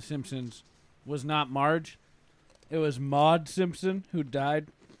pick from The Simpsons was not Marge. It was Maude Simpson, who died.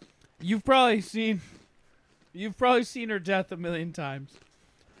 You've probably seen her death a million times.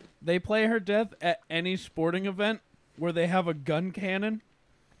 They play her death at any sporting event where they have a gun cannon.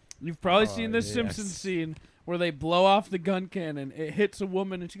 You've probably seen this yes. Simpsons scene where they blow off the gun cannon. It hits a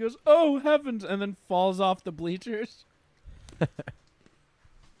woman and she goes, "Oh heavens," and then falls off the bleachers.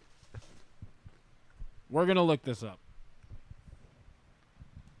 We're going to look this up.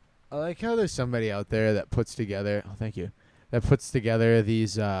 I like how there's somebody out there that puts together. Oh, thank you. That puts together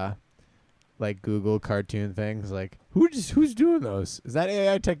these like Google cartoon things. Like who's doing those? Is that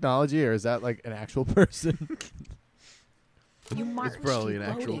AI technology or is that like an actual person? It's probably an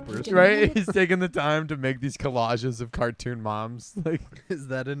actual person. Right? He's taking the time to make these collages of cartoon moms. Like Is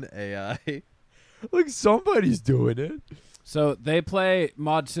that an AI? like somebody's doing it. So they play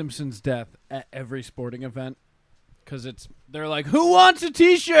Maude Simpson's death at every sporting event because they're like, "Who wants a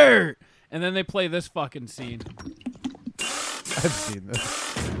T-shirt?" And then they play this fucking scene. I've seen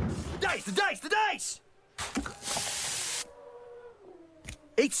this. Dice, the dice, the dice!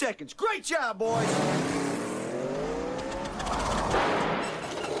 8 seconds. Great job, boys.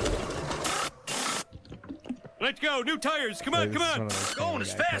 Let's go. New tires. Come on, This come is on. one of those Going Family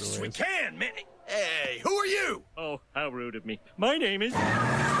as Guy fast as we cutaways. can, man. Hey, who are you? Oh, how rude of me. My name is... My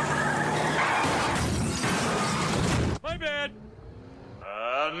bad.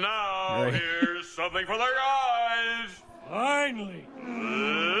 And now, Right. here's something for the guys. Finally.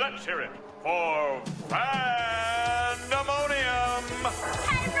 Let's hear it for Pandemonium.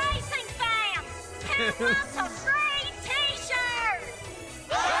 Hey, racing fans! Who wants a free T-shirt?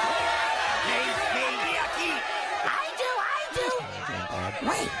 Hey, Yucky. I do.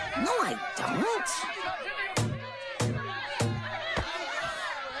 Wait, no, I don't.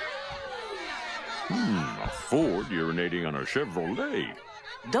 A Ford urinating on a Chevrolet.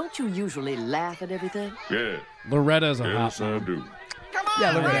 Don't you usually laugh at everything? Yeah, Loretta's a hot yes, I mom. do. Come on,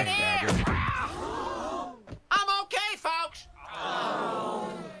 Yeah, look at Randy. that. I'm okay, folks.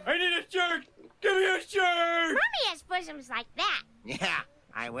 I need a shirt. Give me a shirt. Mommy has bosoms like that. Yeah,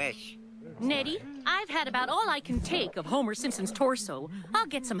 I wish. Nettie, I've had about all I can take of Homer Simpson's torso. I'll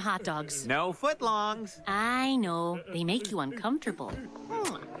get some hot dogs. No footlongs. I know. They make you uncomfortable.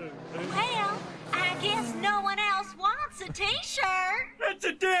 Well, I guess no one else wants a T-shirt. That's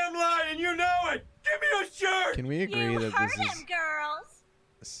a damn lie, and you know it. Give me a shirt. Can we agree You that heard this him, is girls.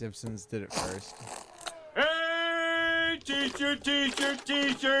 Simpsons did it first? Hey, t-shirt, t-shirt,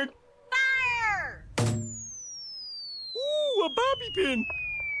 t-shirt. Fire! Ooh, a bobby pin.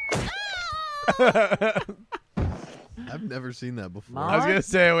 I've never seen that before. I was gonna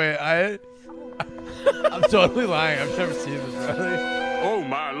say, wait, I'm totally lying. I've never seen this, really. Oh,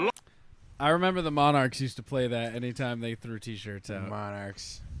 my Lord. I remember the Monarchs used to play that anytime they threw T-shirts out.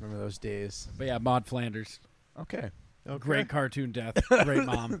 Monarchs. Remember those days? But yeah, Maude Flanders. Okay. Okay. Great cartoon death. Great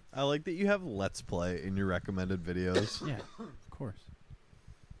mom. I like that you have Let's Play in your recommended videos. Yeah, of course.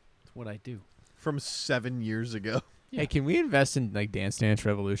 It's what I do. From 7 years ago. Hey, can we invest in like Dance Dance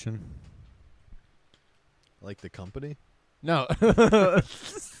Revolution? Like the company? No.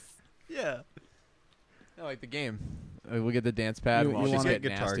 Yeah. No, like the game. We'll get the dance pad. You- and we'll you just wanna- get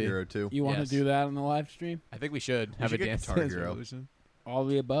Guitar nasty. Hero too. You want Yes. to do that on the live stream? I think we should We have should a get Dance Guitar Dance Hero. Revolution. All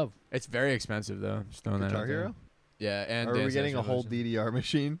the above. It's very expensive though. Just throwing that Guitar out there. Hero? Yeah, and Are we Dance getting Dance a whole Revolution. DDR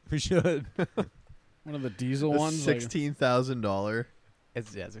machine? We should. One of the diesel A ones. like- $16,000.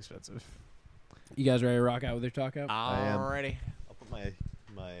 It's expensive. you guys ready to rock out with your talk out? I am. Alrighty. I'll put my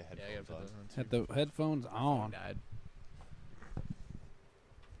headphones on. Had the headphones on. Died.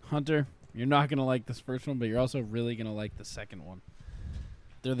 Hunter, you're not going to like this first one, but you're also really going to like the second one.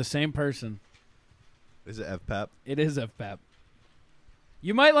 They're the same person. Is it FPAP? It is FPAP.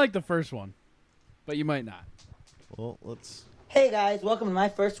 You might like the first one, but you might not. Well, let's... Hey guys, welcome to my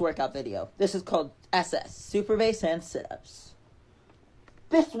first workout video. This is called SS, Super Bass and Sit-Ups.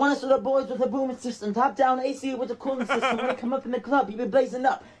 This one is for the boys with a booming system, top down AC with a cooling system. When they come up in the club, he be blazing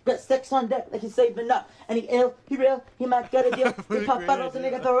up. Got sex on deck like he's saving up. And he ill, he real, he might get a deal. He pop bottles and they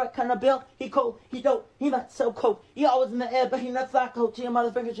got the right kind of bill. He cold, he dope, he might so cold. He always in the air, but he not fly cold. To your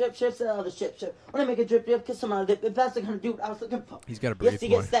motherfucking ship, the other ship. When I make a drip, kiss him on the lip. If that's the kind of dude I was looking for. He's got a brief Yes, he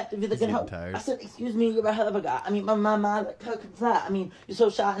boy. gets slapped if you're looking getting hoe. tired. I said, excuse me, you're a hell of a guy. I mean, my like, how could fly? I mean, you're so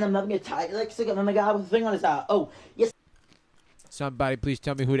shy and I'm loving it tight. Like, sick of a guy with a thing on his eye. Oh, yes. Somebody please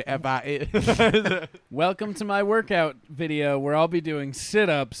tell me who the F.I. is. Welcome to my workout video where I'll be doing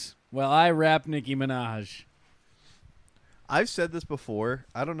sit-ups while I rap Nicki Minaj. I've said this before.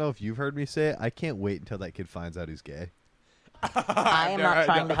 I don't know if you've heard me say it. I can't wait until that kid finds out he's gay. I am not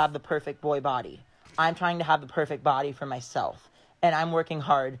trying to have the perfect boy body. I'm trying to have the perfect body for myself. And I'm working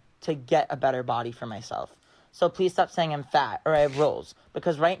hard to get a better body for myself. So please stop saying I'm fat or I have rolls.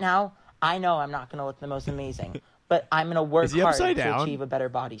 Because right now, I know I'm not going to look the most amazing. But I'm going to work Is he hard upside to down? achieve a better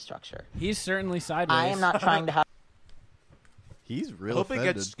body structure. He's certainly sideways. I am not trying to have... He's I real hope he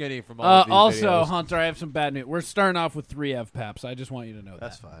offended. gets skinny from all of these Also, videos. Hunter, I have some bad news. We're starting off with 3 FPAPs. I just want you to know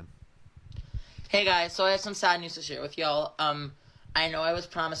That's that. fine. Hey guys, so I have some sad news to share with y'all. I know I was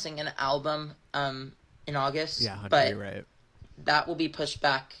promising an album in August, Yeah, Hunter, but you're right. that will be pushed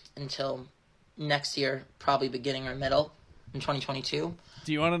back until next year, probably beginning or middle in 2022.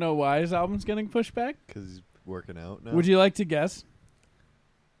 Do you want to know why his album's getting pushed back? Because he's working out now. Would you like to guess?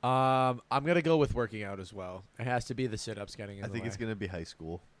 I'm gonna go with working out as well. It has to be the sit-ups getting in I the think way. it's going to be high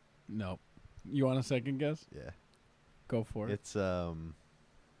school. No. You want a second guess? Yeah. Go for it. It's,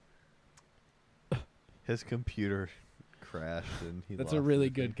 his computer crashed and he That's lost a really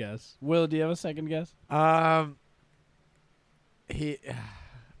everything. good guess. Will, do you have a second guess? He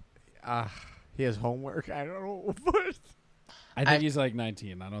has homework. I don't know what. I think he's like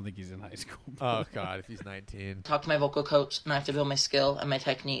 19. I don't think he's in high school. Oh God, if he's 19. Talk to my vocal coach, and I have to build my skill and my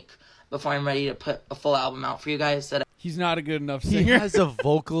technique before I'm ready to put a full album out for you guys. That He's not a good enough He singer. has a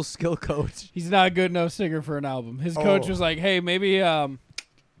vocal skill coach. He's not a good enough singer for an album. His coach Oh. was like, "Hey, maybe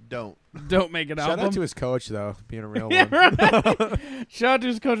Don't make an Shout album." out to his coach though, being a real Yeah, one. right. Shout out to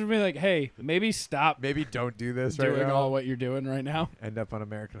his coach and be like, "Hey, maybe stop Maybe don't do this doing right now. all what you're doing right now." End up on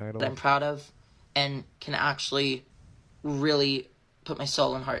American Idol. that I'm proud of, and can actually really put my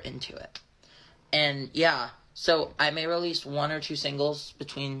soul and heart into it. And yeah, so I may release 1 or 2 singles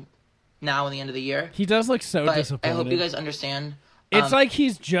between now and the end of the year. He does look so But I disappointed. hope you guys understand. It's like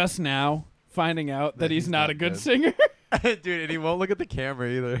he's just now finding out that he's not a good singer. Dude, and he won't look at the camera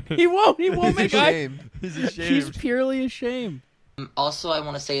either. He won't make eye. ashamed. He's ashamed. He's purely ashamed. Also, I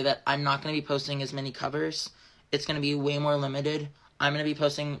want to say that I'm not going to be posting as many covers. It's going to be way more limited. I'm going to be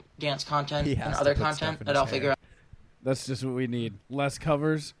posting dance content He and has to other put stuff content in that his I'll hair. figure out. That's just what we need. Less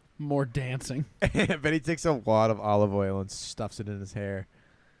covers, more dancing. But he takes a wad of olive oil and stuffs it in his hair.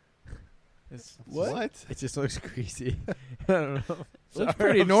 What? It just looks greasy. I don't know. Looks Sorry,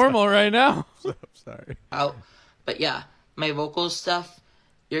 pretty I'm normal right now. I'm sorry. out. But yeah, my vocals stuff,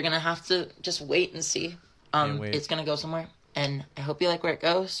 you're going to have to just wait and see. Can't wait. It's going to go somewhere. And I hope you like where it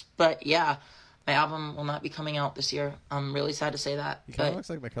goes. But yeah, my album will not be coming out this year. I'm really sad to say that. He kind of But looks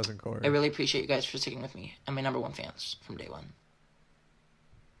like my cousin Corey. I really appreciate you guys for sticking with me and my number 1 fans from day one.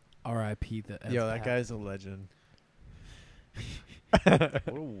 R.I.P. the Yo, that guy's a legend. What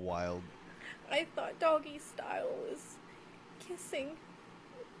a wild... I thought doggy style was kissing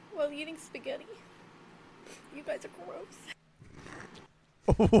while eating spaghetti. You guys are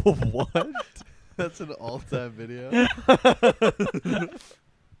gross. What? That's an all-time video.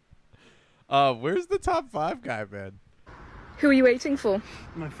 Where's the top 5 guy, man? Who are you waiting for?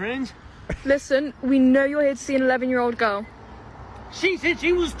 My friends? Listen, we know you're here to see an 11-year-old girl. She said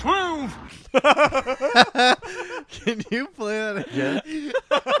she was 12. Can you play that again?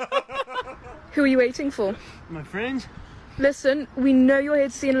 Who are you waiting for? My friends? Listen, we know you're here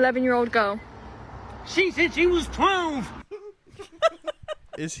to see an 11-year-old girl. She said she was 12.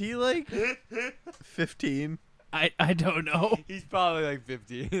 Is he like 15? I don't know. He's probably like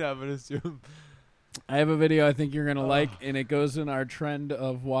 15, I'm going to assume. I have a video I think you're going to like, and it goes in our trend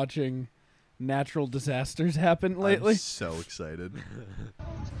of watching natural disasters happen lately. I'm so excited.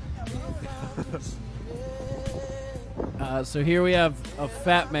 So here we have a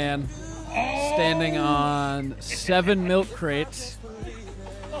fat man standing on 7 milk crates.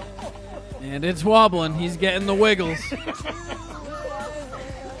 And it's wobbling. He's getting the wiggles.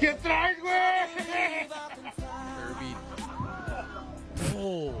 Get that way!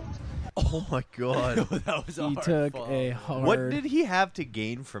 Oh my god. That was a He hard took fall. a hard... What did he have to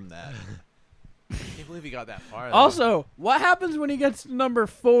gain from that? I can't believe he got that far. though. Also, what happens when he gets to number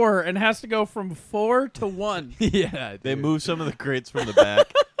 4 and has to go from 4 to 1? Yeah, They dude. moved some of the crates from the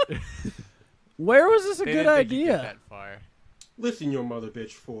back. Where was this a They good didn't think he'd get idea? that far. Listen, your mother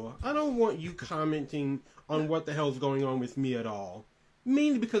bitch 4. I don't want you commenting on what the hell's going on with me at all.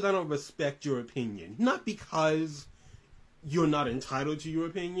 Mainly because I don't respect your opinion. Not because you're not entitled to your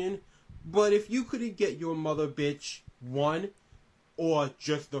opinion. But if you couldn't get your mother bitch 1, or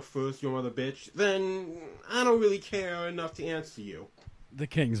just the first your mother bitch, then I don't really care enough to answer you. The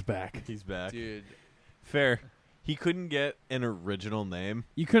king's back. He's back. Dude. Fair. He couldn't get an original name.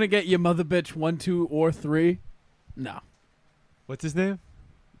 You couldn't get your mother bitch 1, 2, or 3? No. What's his name?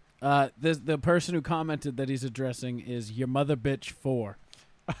 The person who commented that he's addressing is your mother bitch 4.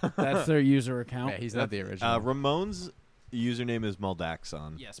 That's their user account. Yeah, he's not the original. Ramon's username is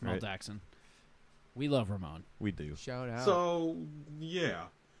Maldaxon. Yes, right? Maldaxon. We love Ramon. We do. Shout out. So, yeah.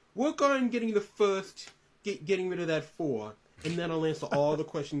 Work on getting the first, getting rid of that 4, and then I'll answer all the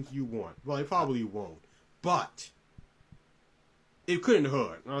questions you want. Well, I probably won't. But, it couldn't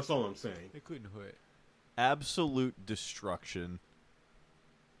hurt. That's all I'm saying. It couldn't hurt. Absolute destruction.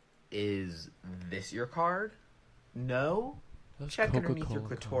 Is this your card? No? Those Check underneath your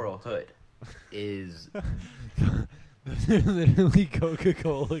Coca-Cola clitoral hood. Is... Those are literally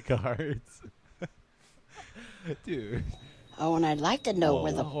Coca-Cola cards. Dude. Oh, and I'd like to know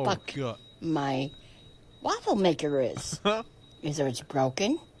where the fuck my waffle maker is. Either it's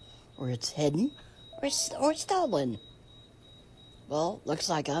broken, or it's hidden, or stolen. Well, looks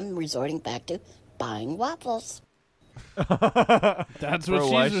like I'm resorting back to buying waffles. That's what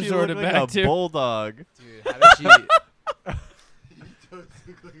why she's she resorted look like back a to. bulldog. Dude, how did she...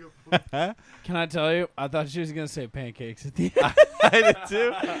 Can I tell you? I thought she was going to say pancakes at the end. I did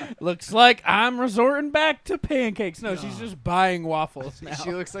too. Looks like I'm resorting back to pancakes. No, she's just buying waffles now.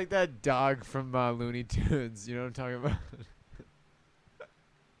 She looks like that dog from Looney Tunes. You know what I'm talking about?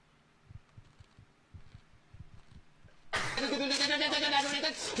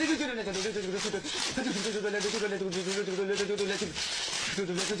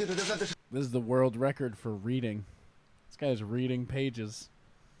 This is the world record for reading. This guy's reading pages.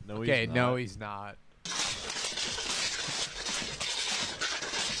 No, Okay, he's not. no, he's not.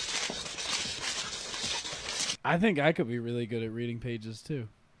 I think I could be really good at reading pages too.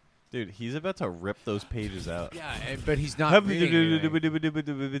 Dude, he's about to rip those pages out. Yeah, but he's not reading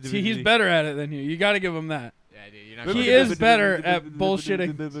anything. See, he's better at it than you. You got to give him that. Yeah, dude, you're not He gonna- is better at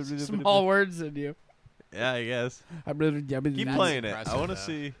bullshitting small words than you. Yeah, I guess. Keep Keep playing it. I impressive, want to though.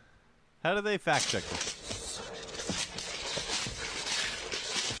 see. How do they fact check this?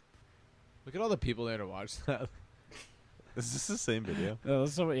 Look at all the people there to watch that. Is this the same video? Oh,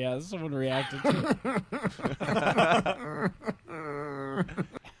 someone reacted to it.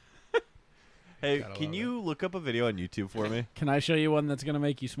 Hey, Gotta can love you look up a video on YouTube for me? Can I show you one that's going to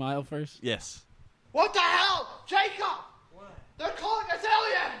make you smile first? Yes. What the hell? Jacob! What? They're calling us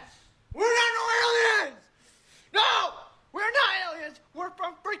aliens! We're not no aliens! No! We're not aliens! We're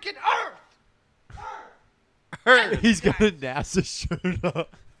from freaking Earth! He's got a NASA shirt on.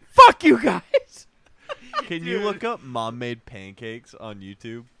 Fuck you guys! Can you look up Mom Made Pancakes on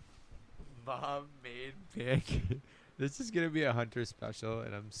YouTube? Mom made pancake. This is gonna be a Hunter special,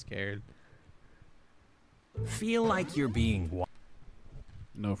 and I'm scared. Feel like you're being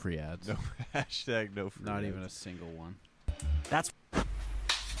No free ads. No hashtag no free Not ads. even a single one. That's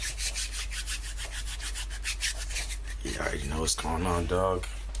You already know what's going on, dog.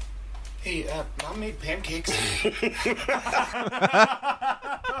 Hey, Mom made pancakes.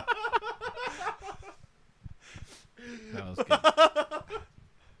 That was good.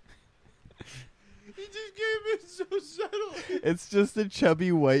 He just gave it so subtle. It's just a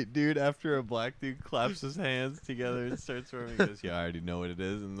chubby white dude after a black dude claps his hands together and starts swimming. He goes, yeah, I already know what it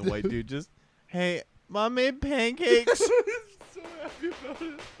is. And the white dude just, hey, Mom made pancakes. So happy about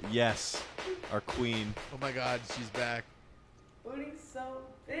it. Yes, our queen. Oh my God, she's back. Booty's so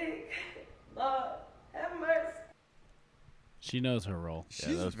big. Lord, have mercy. She knows her role.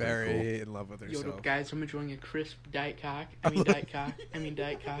 She's very in love with herself. Yo, guys, I'm enjoying a crisp Diet Cock. I mean Diet Cock. I mean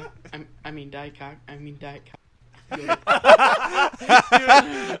Diet Cock. I mean Diet Cock. I mean Diet Cock. Yo. Dude,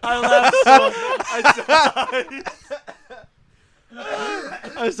 I laughed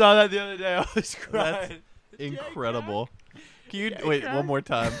I saw that the other day. I was crying. That's incredible. Can you wait one more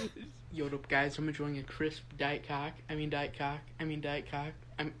time? Yo, guys, I'm enjoying a crisp Diet Cock. I mean Diet Cock. I mean Diet Cock.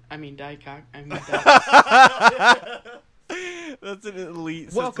 I mean Diet Cock. I mean Diet Cock. That's an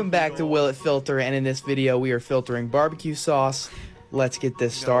elite. Welcome back to Will It Filter, and in this video we are filtering barbecue sauce. Let's get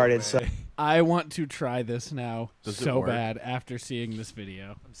this started. So I want to try this now Does it so work? bad after seeing this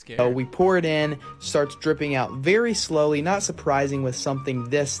video. I'm scared. So we pour it in, starts dripping out very slowly, not surprising with something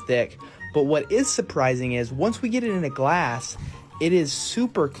this thick. But what is surprising is once we get it in a glass, it is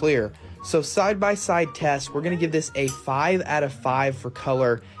super clear. So side-by-side test, we're going to give this a 5 out of 5 for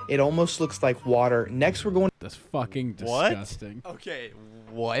color. It almost looks like water. Next, we're going... That's fucking What? disgusting. Okay,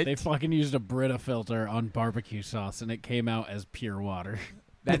 what? They fucking used a Brita filter on barbecue sauce, and it came out as pure water.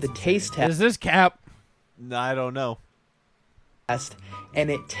 That's the taste test. Is this cap? No, I don't know. And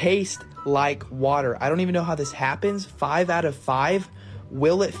it tastes like water. I don't even know how this happens. 5 out of 5.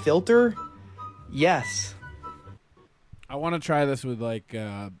 Will it filter? Yes. I want to try this with, like,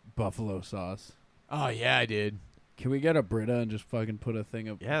 buffalo sauce. Oh, yeah, I did. Can we get a Brita and just fucking put a thing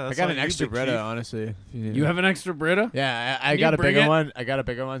of... Yeah, I that's got on an you, extra Big Brita, Chief. honestly. You have an extra Brita? Yeah, I Can got you a bring bigger it? one. I got a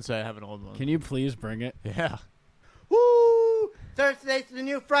bigger one, so I have an old one. Can you please bring it? Yeah. Woo! Thursday's the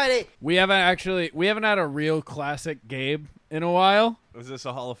new Friday. We haven't had a real classic Gabe in a while. Was this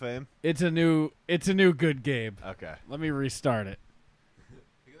a Hall of Fame? It's a new good Gabe. Okay. Let me restart it.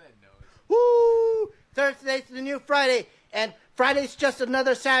 Woo! Thursday's the new Friday, and Friday's just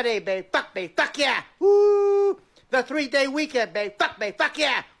another Saturday, babe. Fuck me, fuck yeah. Woo! The 3-day weekend, babe. Fuck me, fuck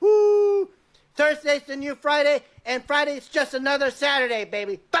yeah. Woo! Thursday's the new Friday, and Friday's just another Saturday,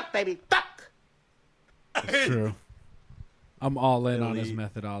 baby. Fuck, baby, fuck. It's true. I'm all in on his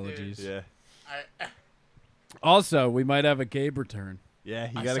Elite. methodologies. Yeah. Also, we might have a Gabe return. Yeah,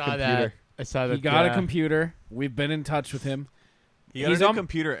 he I got a saw computer. that. I saw that. He got yeah. a computer. We've been in touch with him. He got He's a new on-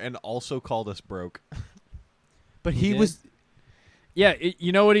 computer and also called us broke. But He he did? was. Yeah,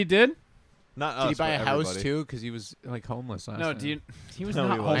 you know what he did? Not Did us, he buy a but house everybody. too? Because he was like homeless last No, time. do you? He was No,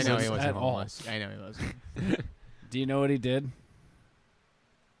 not he homeless wasn't. I know he wasn't at all. homeless. I know he wasn't. Do you know what he did?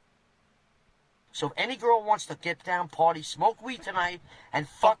 So if any girl wants to get down, party, smoke weed tonight, and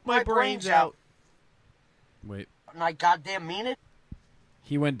fuck my brains out, Wait. and I goddamn mean it,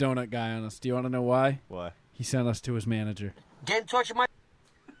 He went donut guy on us. Do you want to know why? Why? He sent us to his manager. get in touch with my...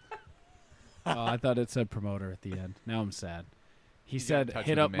 Oh, I thought it said promoter at the end. Now I'm sad. He said in touch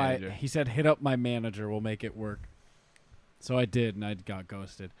hit with up the my manager. he said hit up my manager, we'll make it work. So I did, and I got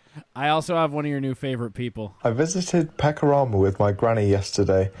ghosted. I also have one of your new favorite people. I visited Pecorama with my granny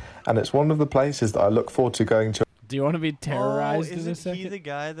yesterday, and it's one of the places that I look forward to going to. Do you want to be terrorized in a isn't second? he the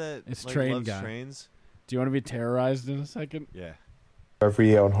guy that It's like, train loves guy. trains? Do you want to be terrorized in a second? Yeah. Every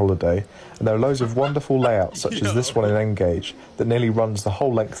year on holiday, and there are loads of wonderful layouts such as this one in Engage that nearly runs the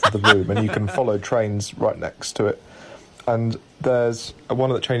whole length of the room, and you can follow trains right next to it. And there's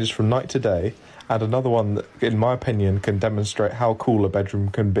one that changes from night to day, and another one that, in my opinion, can demonstrate how cool a bedroom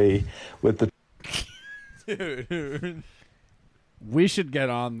can be with the... Dude. We should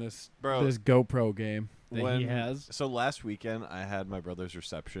get on this Bro, this GoPro game that he has. So last weekend, I had my brother's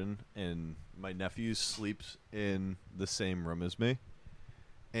reception, and my nephew sleeps in the same room as me.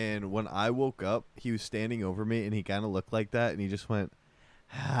 And when I woke up, he was standing over me, and he kind of looked like that, and he just went,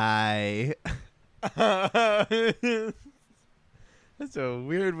 "Hi." That's a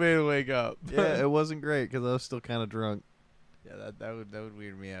weird way to wake up. Yeah, it wasn't great because I was still kind of drunk. Yeah, that would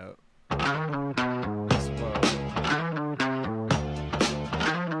weird me out.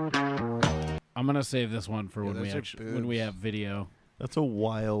 I'm gonna save this one for Yeah, when we those are when we boobs. have video. That's a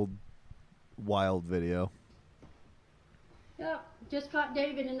wild video. Yep, just caught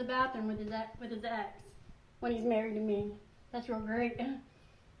David in the bathroom with his ex when he's married to me. That's real great.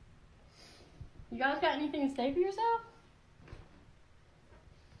 You guys got anything to say for yourself?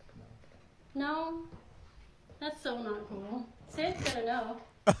 No? That's so not cool. Sid's gonna know.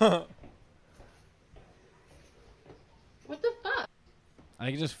 What the fuck?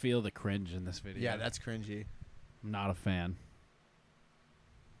 I can just feel the cringe in this video. Yeah, that's cringy. I'm not a fan.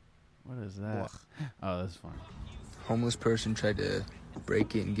 What is that? Oh, that's fun. Homeless person tried to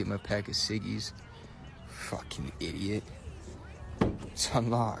break it and get my pack of ciggies. Fucking idiot. It's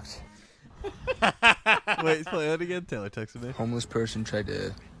unlocked. Wait, play that again. Taylor texted me. Homeless person tried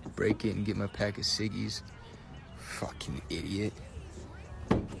to break it and get my pack of ciggies. Fucking idiot.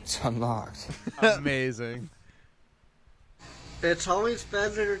 It's unlocked. Amazing. It's always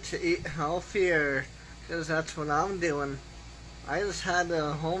better to eat healthier, because that's what I'm doing. I just had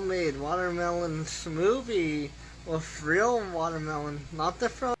a homemade watermelon smoothie with real watermelon, not the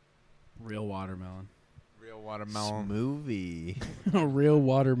frozen. Real watermelon. Real watermelon. Smoothie. A real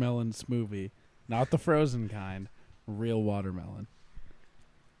watermelon smoothie. Not the frozen kind. Real watermelon.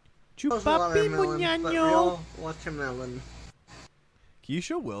 Watermelon, but real watermelon. Can you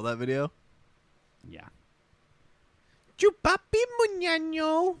show Will that video? Yeah. Chupapi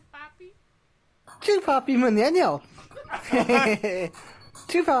muñaño. Chupapi muñaño.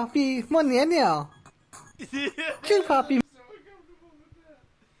 Chupapi muñaño. Chupapi.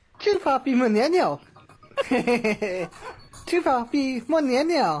 Chupapi muñaño. Chupapi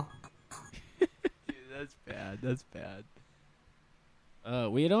muñaño. That's bad. That's bad.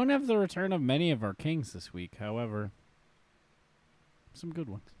 We don't have the return of many of our kings this week. However, some good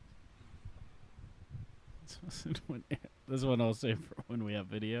ones. This one I'll save for when we have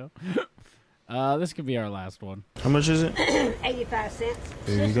video. This could be our last one. How much is it? 85 cents.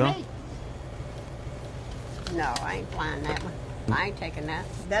 There you go. Me. No, I ain't flying that one. I ain't taking that.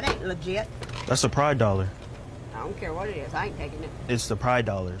 That ain't legit. That's a Pride dollar. I don't care what it is. I ain't taking it. It's the Pride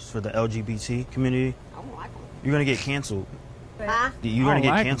dollars for the LGBT community. I don't like them. You're gonna get canceled. Huh? You're gonna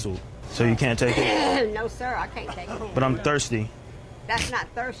get canceled. So you can't take it. No, sir. I can't take it. But I'm thirsty. That's not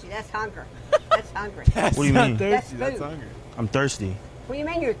thirsty. That's hunger. That's hungry. What do you mean? That's food. I'm thirsty. What do you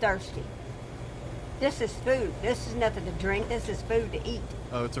mean you're thirsty? This is food. This is nothing to drink. This is food to eat.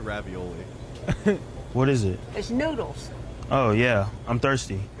 Oh, it's a ravioli. What is it? It's noodles. Oh yeah, I'm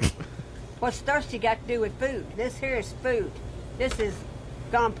thirsty. What's thirsty got to do with food? This here is food. This is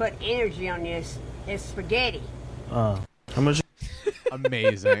gonna put energy on you. It's spaghetti. How much?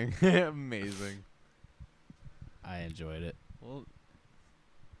 Amazing. Amazing. I enjoyed it. Well,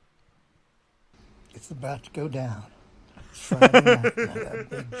 it's about to go down. It's Friday night and I got a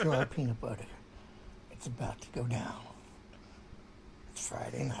big jar of peanut butter. It's about to go down. It's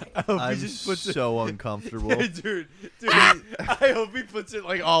Friday night. I hope I'm he just puts so uncomfortable. dude, I hope he puts it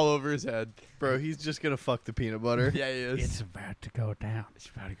like all over his head. Bro, he's just gonna fuck the peanut butter. Yeah, he is. it's about to go down. It's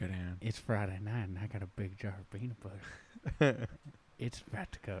about to go down. It's Friday night and I got a big jar of peanut butter. It's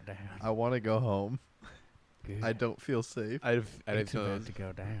about to go down. I want to go home. Good. I don't feel safe. I It's feel about to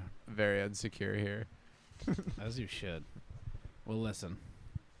go down. very insecure here. As you should. Well, listen.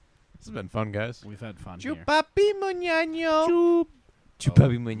 This has been fun, guys. We've had fun here. Chupapi muñaño. My Chupapi shit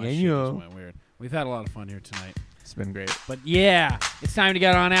just muñaño. went weird. We've had a lot of fun here tonight. It's been great. But yeah, it's time to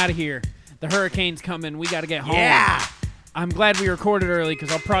get on out of here. The hurricane's coming. We got to get home. Yeah. I'm glad we recorded early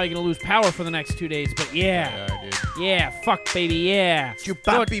because I'm probably going to lose power for the next 2 days. But yeah. dude. Yeah, fuck, baby, yeah.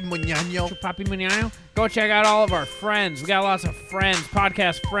 Chupapi muñaño. Chupapi muñaño. Go check out all of our friends. We got lots of friends,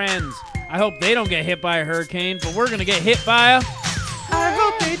 podcast friends. I hope they don't get hit by a hurricane, but we're going to get hit by a... I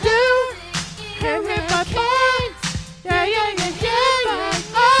hope they do. Get hit by planes. Yeah, yeah, yeah, yeah.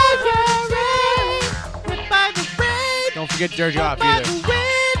 Hit by the rain. Don't forget Georgia off either.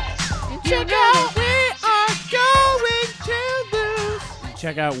 Check out we are going to lose.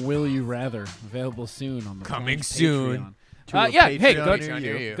 Check out Will You Rather, available soon on the Coming Plunge soon. Patreon. To Yeah, a hey, Patreon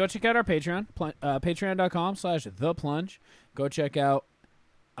near you. go check out our Patreon, patreon.com/theplunge. Go check out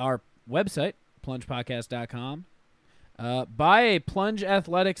our website, plungepodcast.com. Buy a Plunge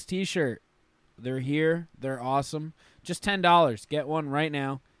Athletics t-shirt. They're here. They're awesome. Just $10. Get one right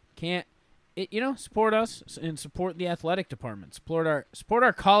now. Support us and support the athletic department. Support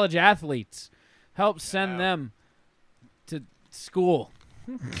our college athletes. Help send them to school.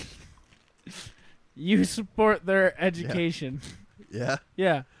 You support their education. Yeah.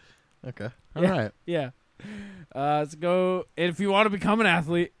 Yeah. Okay. All right. Yeah. Let's go. And if you want to become an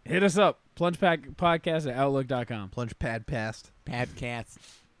athlete, hit us up. PlungePodcast@outlook.com. Plunge pad past. Padcast.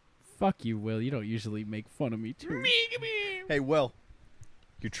 Fuck you, Will. You don't usually make fun of me too. Hey, Will.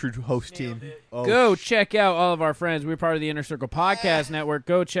 Your true host team. Oh, Go check out all of our friends. We're part of the Inner Circle Podcast Network.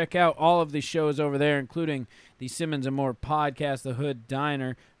 Go check out all of the shows over there, including the Simmons and More Podcast, The Hood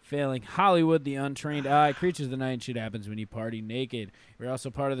Diner, Failing Hollywood, The Untrained Eye, Creatures of the Night, Shit Happens When You Party Naked. We're also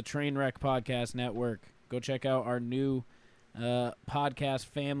part of the Trainwreck Podcast Network. Go check out our new podcast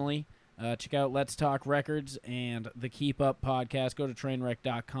family. Check out Let's Talk Records and the Keep Up Podcast. Go to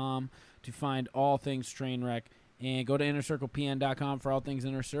Trainwreck.com to find all things Trainwreck. And go to InnerCirclePN.com for all things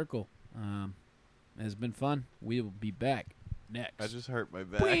Inner Circle. It has been fun. We will be back next. I just hurt my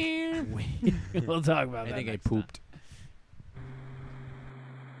back. We'll talk about that. I think I next time. pooped.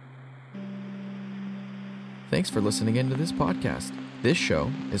 Thanks for listening into this podcast. This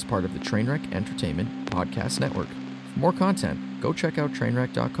show is part of the Trainwreck Entertainment Podcast Network. For more content, go check out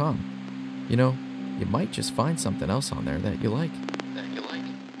trainwreck.com. You know, you might just find something else on there that you like.